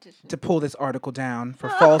are we petitioning? To pull this article down for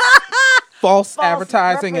false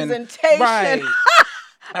advertising and right.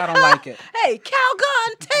 I don't like it. Hey,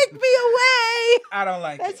 Calgon, take me away. I don't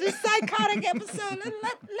like That's it. a psychotic episode.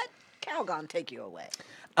 Let Calgon take you away.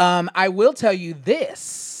 I will tell you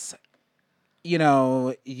this.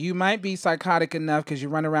 You might be psychotic enough because you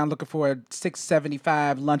run around looking for a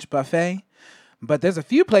 $6.75 lunch buffet, but there's a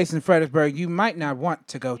few places in Fredericksburg you might not want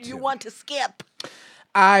to go to. You want to skip.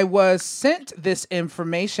 I was sent this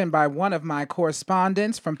information by one of my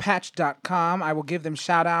correspondents from patch.com. I will give them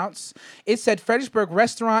shout outs. It said Fredericksburg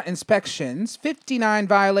restaurant inspections, 59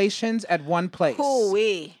 violations at one place.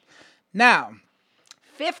 Hoo-wee. Now,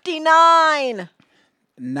 59.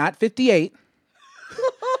 not 58.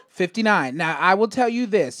 59. Now, I will tell you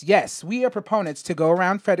this. Yes, we are proponents to go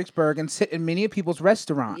around Fredericksburg and sit in many of people's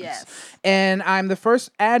restaurants. Yes. And I'm the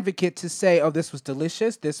first advocate to say, oh, this was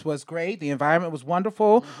delicious. This was great. The environment was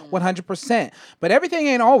wonderful. 100%. But everything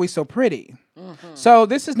ain't always so pretty. So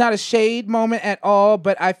this is not a shade moment at all,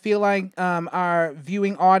 but I feel like our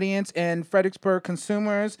viewing audience and Fredericksburg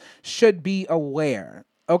consumers should be aware.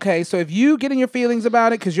 Okay, so if you get in your feelings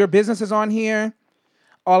about it because your business is on here,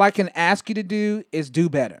 all I can ask you to do is do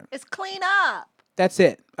better. It's clean up. That's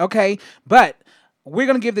it. Okay? But we're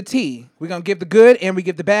going to give the tea. We're going to give the good and we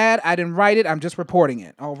give the bad. I didn't write it. I'm just reporting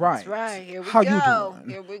it. All right. That's right. Here we How go. you doing?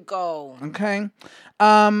 Here we go. Okay.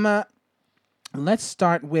 Let's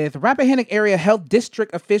start with Rappahannock Area Health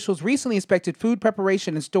District officials recently inspected food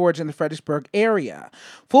preparation and storage in the Fredericksburg area.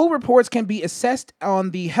 Full reports can be assessed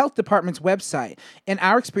on the health department's website. In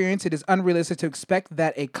our experience, it is unrealistic to expect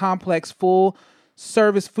that a complex full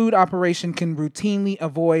service food operation can routinely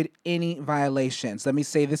avoid any violations. Let me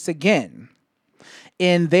say this again.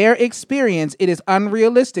 In their experience, it is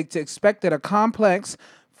unrealistic to expect that a complex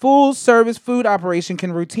full service food operation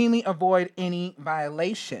can routinely avoid any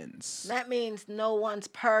violations. That means no one's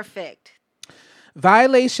perfect.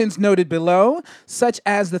 Violations noted below, such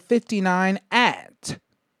as the 59 at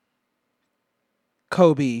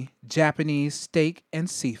Kobe Japanese Steak and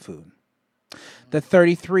Seafood, the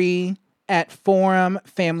 33 at Forum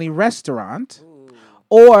Family Restaurant,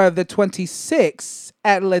 or the 26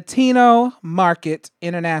 at Latino Market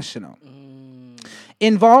International.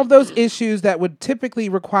 Involve those issues that would typically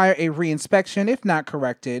require a reinspection if not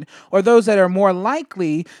corrected, or those that are more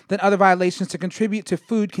likely than other violations to contribute to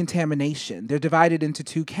food contamination. They're divided into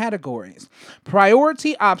two categories.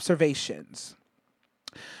 Priority observations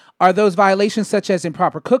are those violations such as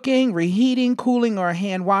improper cooking, reheating, cooling, or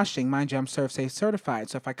hand washing. Mind you, I'm ServSafe certified,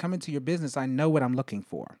 so if I come into your business, I know what I'm looking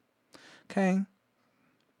for. Okay?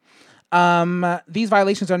 These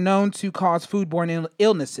violations are known to cause foodborne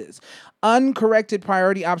illnesses. Uncorrected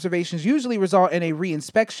priority observations usually result in a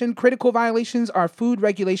reinspection. Critical violations are food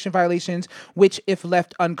regulation violations, which, if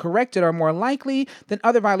left uncorrected, are more likely than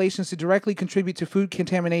other violations to directly contribute to food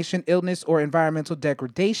contamination, illness, or environmental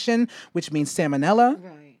degradation, which means salmonella.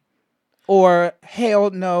 Right. Or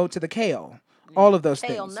hail no to the kale. All of those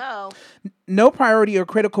Hell things. no. No priority or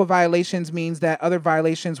critical violations means that other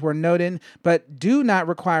violations were noted but do not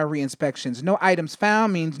require re-inspections. No items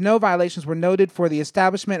found means no violations were noted for the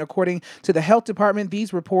establishment. According to the health department,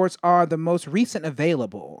 these reports are the most recent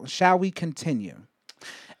available. Shall we continue?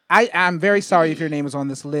 I'm very sorry if your name is on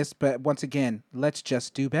this list, but once again, let's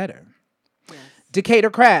just do better. Yes.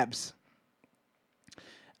 Decatur Crabs.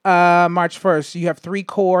 March 1st, you have 3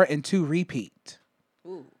 core and 2 repeat.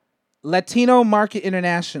 Ooh. Latino Market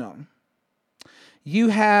International. You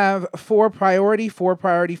have 4 priority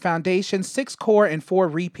foundation, 6 core, and 4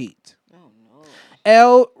 repeat. Oh,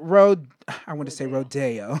 I want to say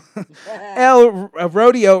Rodeo.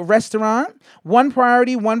 Rodeo Restaurant, One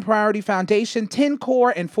Priority Foundation, 10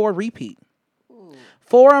 core and 4 repeat.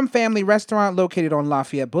 Forum Family Restaurant located on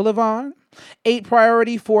Lafayette Boulevard, 8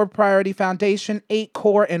 Priority, 4 Priority Foundation, 8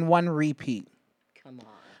 core and 1 repeat. Come on.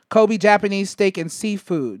 Kobe Japanese Steak and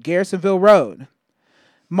Seafood, Garrisonville Road.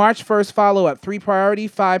 March 1st follow-up, 3 Priority,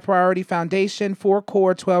 5 Priority Foundation, 4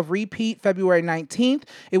 core, 12 repeat. February 19th,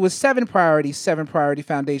 it was 7 Priority, 7 Priority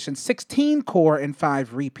Foundation, 16 core, and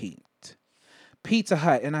 5 repeat. Pizza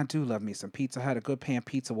Hut, and I do love me some Pizza Hut. A good pan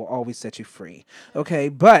pizza will always set you free. Okay,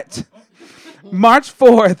 but March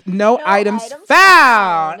 4th, no items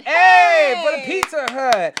found. Hey, for the Pizza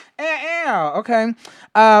Hut. Okay.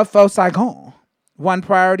 Faux Saigon. 1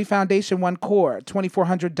 Priority Foundation, 1 core.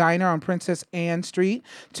 2400 Diner on Princess Anne Street.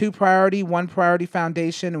 2 Priority, 1 Priority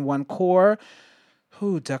Foundation, and 1 core.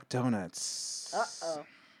 Duck Donuts. Uh-oh.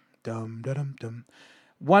 Dum.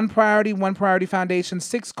 1 Priority Foundation,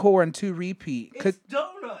 6 core, and 2 repeat. It's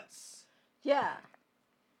donuts. Yeah.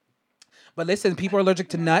 But listen, people are allergic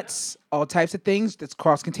to nuts, all types of things. That's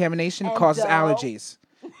cross-contamination, And causes dough. allergies.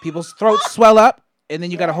 People's throats swell up, and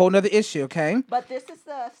then you got a whole nother issue, okay? But this is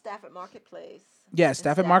the Stafford Marketplace. Yes,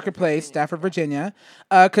 Stafford Marketplace, Stafford, Virginia.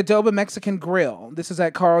 Cadoba Mexican Grill. This is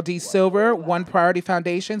at Carl D. Silver, 1 Priority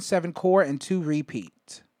Foundation, 7 core, and 2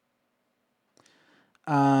 repeat.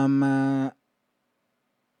 I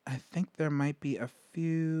think there might be a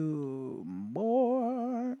few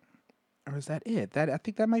more. Or is that it? I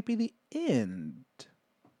think that might be the end.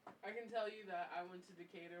 I can tell you that I went to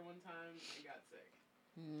Decatur one time and got sick.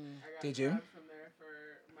 I got Did you? grabbed from there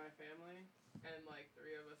for my family, and like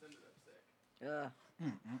 3 of us ended up sick.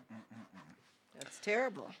 That's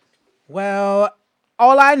terrible. Well,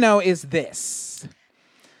 all I know is this.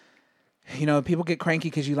 You know, people get cranky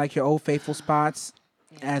because you like your Old Faithful spots.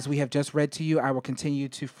 As we have just read to you, I will continue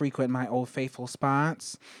to frequent my Old Faithful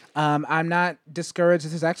spots. I'm not discouraged.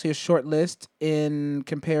 This is actually a short list in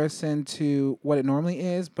comparison to what it normally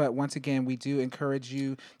is. But once again, we do encourage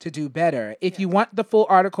you to do better. If you want the full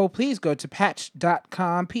article, please go to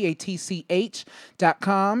patch.com, patch.com,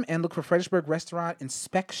 and look for Fredericksburg Restaurant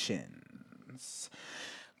Inspections.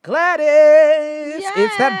 Gladys,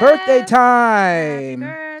 it's that birthday time.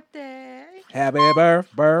 Happy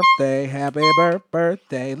birthday.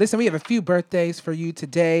 Listen, we have a few birthdays for you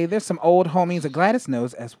today. There's some old homies that Gladys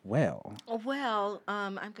knows as well. Well,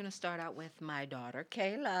 I'm going to start out with my daughter,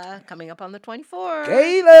 Kayla, coming up on the 24th.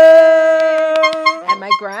 Kayla! And my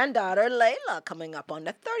granddaughter, Layla, coming up on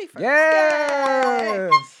the 31st.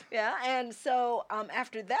 Yes! Yeah, and so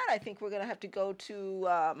after that, I think we're going to have to go to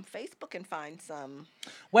Facebook and find some.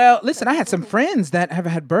 Well, listen, I had some friends that have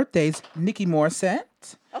had birthdays. Nikki Morissette.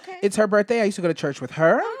 Okay. It's her birthday. I used to go to church with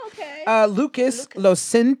her. Oh, okay. Lucas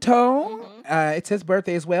Locinto. It's his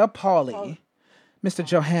birthday as well. Paulie. Mr.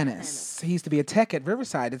 Johannes. He used to be a tech at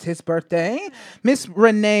Riverside. It's his birthday. Miss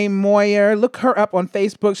Renee Moyer. Look her up on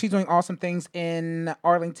Facebook. She's doing awesome things in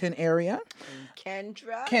Arlington area.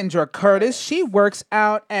 Kendra Curtis. She works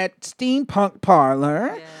out at Steampunk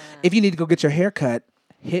Parlor. Yeah. If you need to go get your hair cut,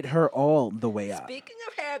 hit her all the way up. Speaking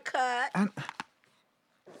of haircut.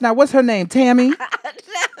 Now, what's her name? Tammy?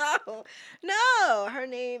 No, her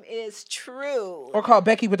name is True. Or call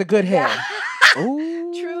Becky with the good hair.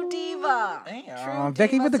 Ooh. True Diva. Damn,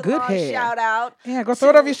 Becky with the good Salon, hair. Shout out. Yeah, go throw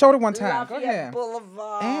it over your shoulder one time. Go Lafayette ahead.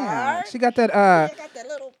 Boulevard. Yeah, she got that. She got that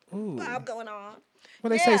little bob going on. What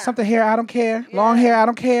they say? Something hair, I don't care. Long hair, I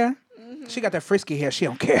don't care. She got that frisky hair. She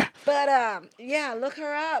don't care. But look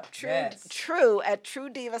her up. True at True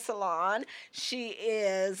Diva Salon. She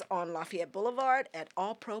is on Lafayette Boulevard at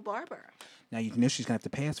All Pro Barber. Now you know she's gonna have to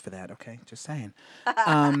pay us for that. Okay, just saying.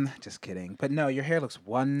 Just kidding. But no, your hair looks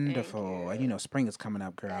wonderful, and you know spring is coming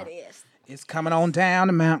up, girl. That is. It's coming on down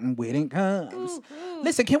the mountain when it comes.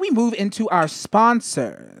 Listen, can we move into our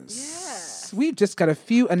sponsors? Yes. We've just got a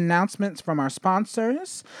few announcements from our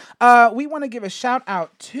sponsors. We want to give a shout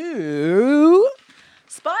out to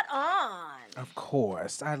Spot On. Of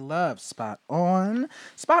course. I love Spot On.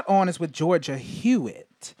 Spot On is with Georgia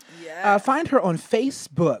Hewitt. Yes. Find her on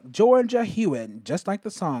Facebook, Georgia Hewitt, just like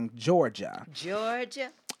the song, Georgia. Georgia.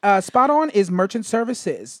 Spot On is merchant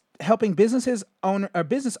services, helping business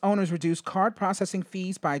owners reduce card processing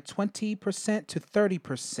fees by 20% to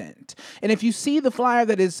 30%. And if you see the flyer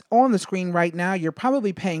that is on the screen right now, you're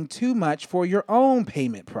probably paying too much for your own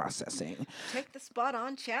payment processing. Take the Spot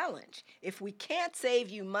On challenge. If we can't save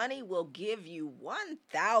you money, we'll give you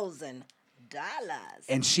 $1,000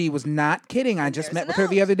 And she was not kidding. I just met there's with a her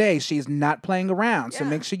the note. other day. She's not playing around. So Yeah.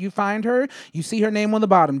 make sure you find her. You see her name on the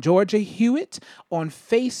bottom, Georgia Hewitt on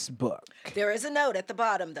Facebook. There is a note at the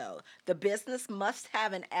bottom, though. The business must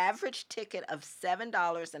have an average ticket of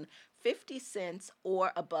 $7.50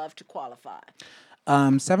 or above to qualify.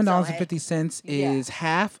 $7.50 yeah. is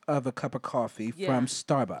half of a cup of coffee Yeah. from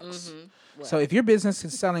Starbucks. Well. So if your business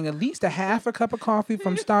is selling at least a half a cup of coffee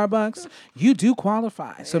from Starbucks, you do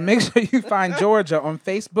qualify. So make sure you find Georgia on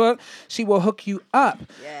Facebook. She will hook you up.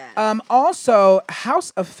 Yeah. Also,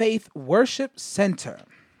 House of Faith Worship Center.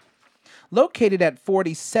 Located at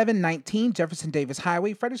 4719 Jefferson Davis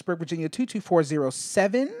Highway, Fredericksburg, Virginia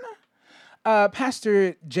 22407.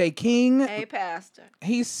 Pastor J. King. Hey, Pastor.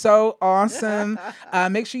 He's so awesome.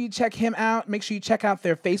 Make sure you check him out. Make sure you check out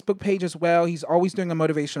their Facebook page as well. He's always doing a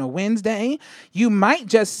Motivational Wednesday. You might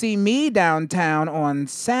just see me downtown on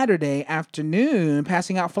Saturday afternoon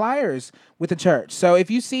passing out flyers with the church. So if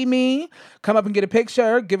you see me, come up and get a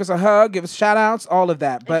picture, give us a hug, give us shout outs, all of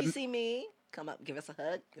that. If you see me, come up, give us a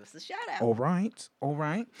hug, give us a shout out. All right.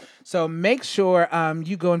 So make sure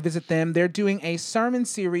you go and visit them. They're doing a sermon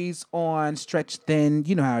series on Stretch Thin.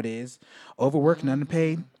 You know how it is. Overworked and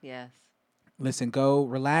underpaid. Yes. Listen, go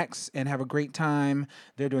relax and have a great time.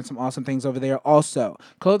 They're doing some awesome things over there. Also,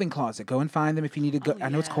 clothing closet. Go and find them if you need to go. I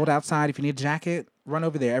know it's cold outside. If you need a jacket, run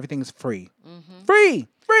over there. Everything is free. Free.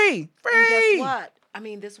 And guess what? I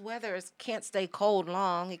mean, this weather can't stay cold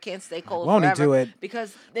long. It can't stay cold Won't he forever. do it?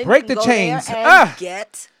 Because then Break you the can go there chains. and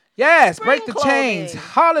get Yes, spring break the chains. clothing.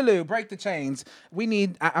 Hallelujah. Break the chains.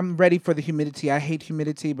 I'm ready for the humidity. I hate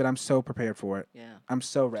humidity, but I'm so prepared for it. Yeah. I'm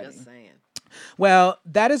so ready. Just saying. Well,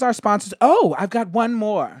 that is our sponsors. Oh, I've got one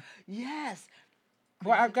more. Yes.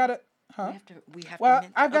 Well, I've got it. Huh? We have Well,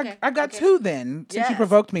 to mention. I've got two then. Since you Yes.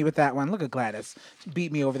 provoked me with that one. Look at Gladys. She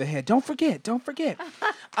beat me over the head. Don't forget.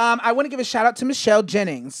 I want to give a shout out to Michelle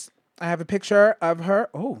Jennings. I have a picture of her.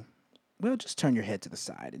 Oh, well, just turn your head to the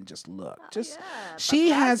side and just look. She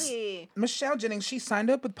has paparazzi. Michelle Jennings. She signed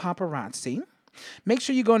up with Paparazzi. Make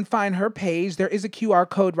sure you go and find her page. There is a QR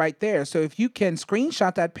code right there. So if you can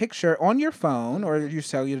screenshot that picture on your phone or your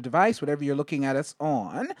cellular device, whatever you're looking at us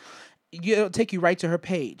on, it'll take you right to her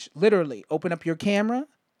page. Literally, open up your camera,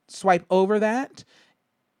 swipe over that.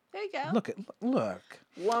 There you go. Look.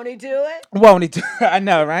 Won't he do it? Won't it? I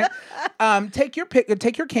know, right? Take your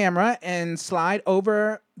camera and slide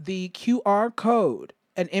over the QR code.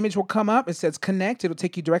 An image will come up. It says connect. It'll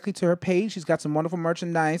take you directly to her page. She's got some wonderful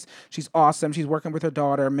merchandise. She's awesome. She's working with her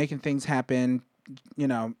daughter, making things happen. You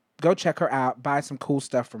know, go check her out. Buy some cool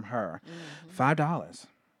stuff from her. $5.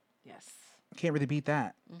 Yes. Can't really beat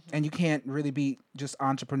that. And you can't really beat just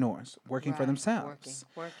entrepreneurs working for themselves.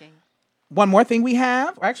 Working. One more thing we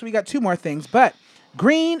have. Actually, we got two more things, but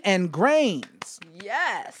Green and Grains.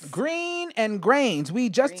 Yes. Green and Grains. We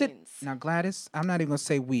just did. Greens. Now, Gladys, I'm not even going to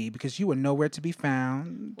say we because you were nowhere to be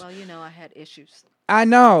found. Well, I had issues. I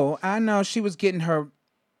know. She was getting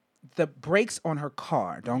the brakes on her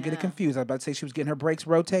car. Don't get it Yeah. confused. I was about to say she was getting her brakes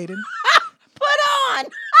rotated. Put on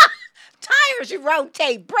tires. You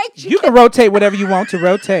rotate. Brakes. You can rotate whatever you want to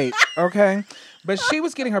rotate, okay? But she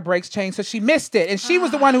was getting her brakes changed, so she missed it. And she was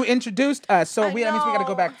the one who introduced us. So that means we got to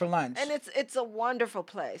go back for lunch. And it's a wonderful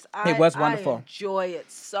place. It was wonderful. I enjoy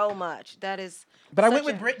it so much. That is. But I went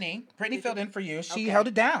with Brittany. Brittany filled in for you. She held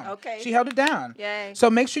it down. Okay. She held it down. Yay. So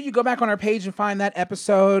make sure you go back on our page and find that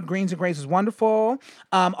episode. Greens and Grays is wonderful.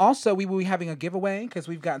 Also, we will be having a giveaway because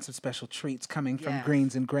we've gotten some special treats coming from Yes.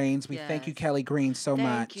 Greens and Grains. We thank you, Yes. Kelly Green, so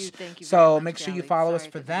much. Thank you So very much, make sure you Kelly. follow us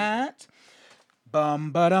Sorry for for that.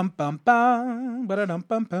 Bum ba dum bum bum ba dum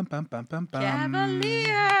bum bum bum bum bum bum.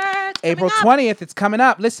 Cavalier. April 20th, it's coming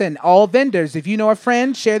up. Listen, all vendors, if you know a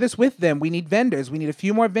friend, share this with them. We need vendors. We need a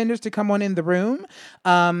few more vendors to come on in the room.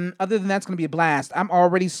 Other than that, it's going to be a blast. I'm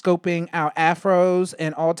already scoping out afros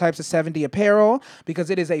and all types of 70 apparel because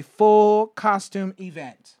it is a full costume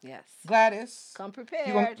event. Yes. Gladys. Come You prepared.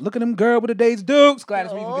 gonna look at them girl with the Days Dukes.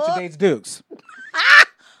 Gladys, where you gonna get your Days Dukes?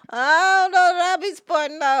 I don't know that I'll be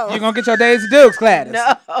sporting those. You gonna get your Days Dukes, Gladys?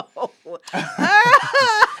 No.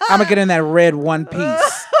 I'm gonna get in that red one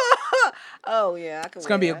piece. Oh, yeah. I can It's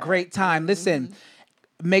going to be a great time. Listen,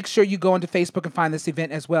 make sure you go onto Facebook and find this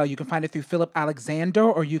event as well. You can find it through Philip Alexander,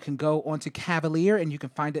 or you can go onto Cavalier and you can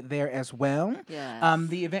find it there as well. Yes.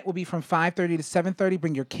 The event will be from 5:30 to 7:30.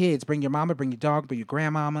 Bring your kids, bring your mama, bring your dog, bring your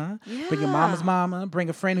grandmama, bring your mama's mama, bring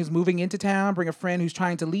a friend who's moving into town, bring a friend who's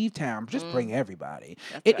trying to leave town. Just bring everybody.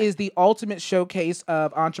 It is the ultimate showcase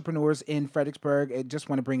of entrepreneurs in Fredericksburg. I just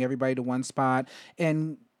want to bring everybody to one spot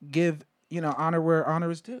and give honor where honor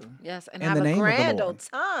is due. Yes, and In have the a name of the grand Lord. old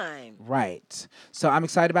time. Right. So I'm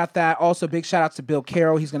excited about that. Also, big shout out to Bill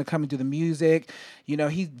Carroll. He's going to come and do the music. He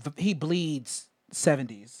bleeds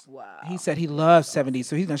 70s. Wow. He said he loves 70s,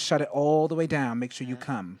 so he's going to shut it all the way down. Make sure you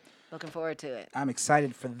come. Looking forward to it. I'm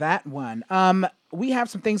excited for that one. We have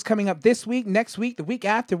some things coming up this week, next week, the week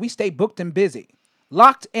after. We stay booked and busy.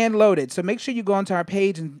 Locked and loaded. So make sure you go onto our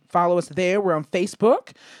page and follow us there. We're on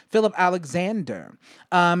Facebook, Philip Alexander.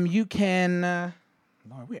 You can,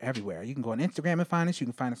 Lord, we're everywhere. You can go on Instagram and find us. You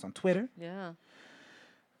can find us on Twitter. Yeah.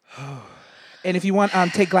 And if you want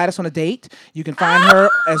take Gladys on a date, you can find her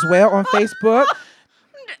as well on Facebook.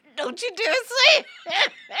 Don't you dare say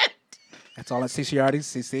it. That's all I see. She already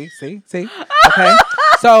see. Okay.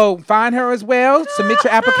 So find her as well. Submit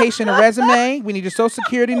your application and resume. We need your social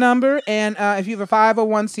security number. And if you have a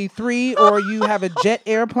 501c3 or you have a jet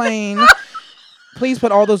airplane, please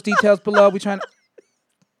put all those details below. They're trying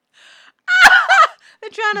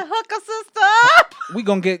to hook a sister up. We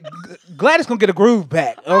gonna get Gladys gonna get a groove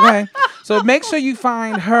back. Okay. So make sure you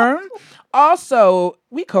find her. Also,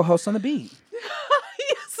 we co-host on the beat.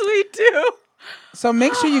 Yes, we do. So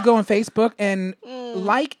make sure you go on Facebook and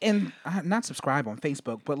like and not subscribe on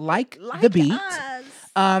Facebook, but like the beat. Us.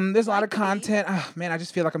 There's a lot of content. Oh, man, I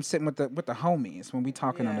just feel like I'm sitting with the homies when we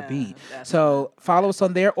talking on the beat. That's So follow us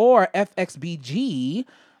on there or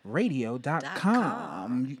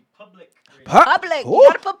fxbgradio.com. Public. Ooh. You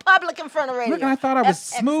gotta put public in front of radio. Look, I thought I was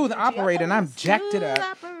FXBG. smooth operator and I'm jacked it up.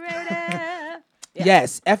 Operator.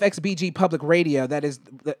 Yes, FXBG Public Radio. That is,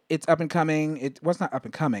 it's up and coming. It's not up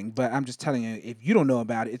and coming, but I'm just telling you, if you don't know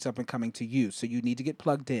about it, it's up and coming to you. So you need to get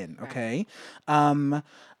plugged in, okay?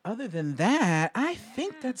 Other than that, I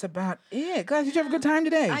think that's about it. Guys, did you have a good time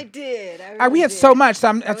today? I did. I really we had did. so much. So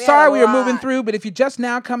I'm We had sorry a we were moving lot. through, but if you're just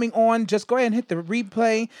now coming on, just go ahead and hit the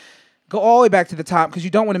replay. Go all the way back to the top because you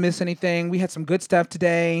don't want to miss anything. We had some good stuff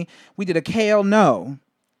today. We did a Kale No.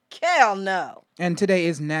 Kale No. And today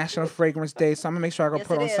is National Fragrance Day, so I'm going to make sure I go Yes,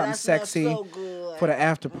 put it on is. something That smells sexy so good. for the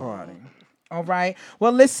after party. All right.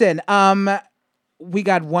 Well, listen, we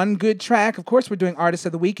got one good track. Of course, we're doing Artist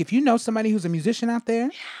of the Week. If you know somebody who's a musician out there,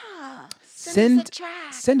 Send us a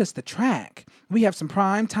track. send us the track. We have some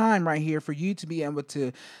prime time right here for you to be able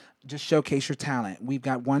to just showcase your talent. We've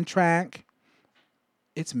got one track.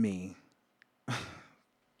 It's me.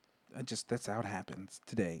 That's how it happens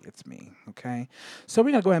today. It's me, okay? So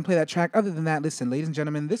we're going to go ahead and play that track. Other than that, listen, ladies and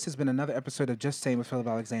gentlemen, this has been another episode of Just Saying with Philip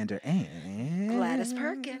Alexander and Gladys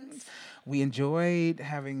Perkins. We enjoyed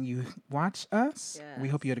having you watch us. Yes. We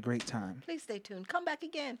hope you had a great time. Please stay tuned. Come back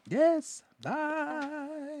again. Yes.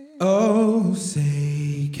 Bye. Oh,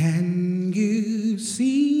 say, can you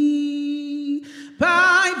see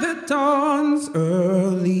by the dawn's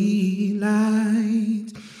early light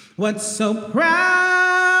what so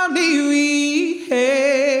proudly we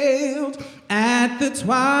hailed at the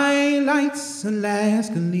twilight's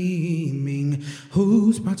last gleaming,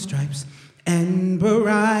 whose broad stripes and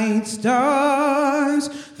bright stars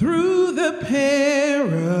through the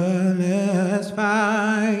perilous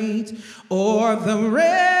fight o'er the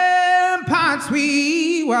ramparts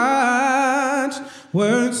we watched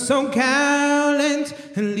were so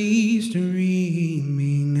gallantly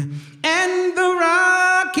streaming, and the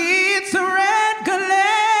rockets' red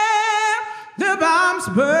glare, the bombs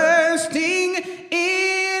bursting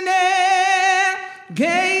in air,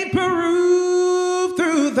 gave proof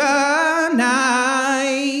through the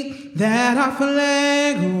night that our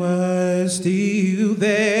flag was still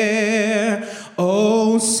there.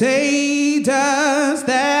 Oh, say does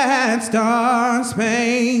that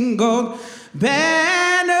star-spangled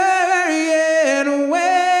banner yet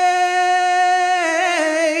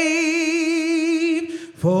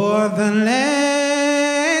wave for the land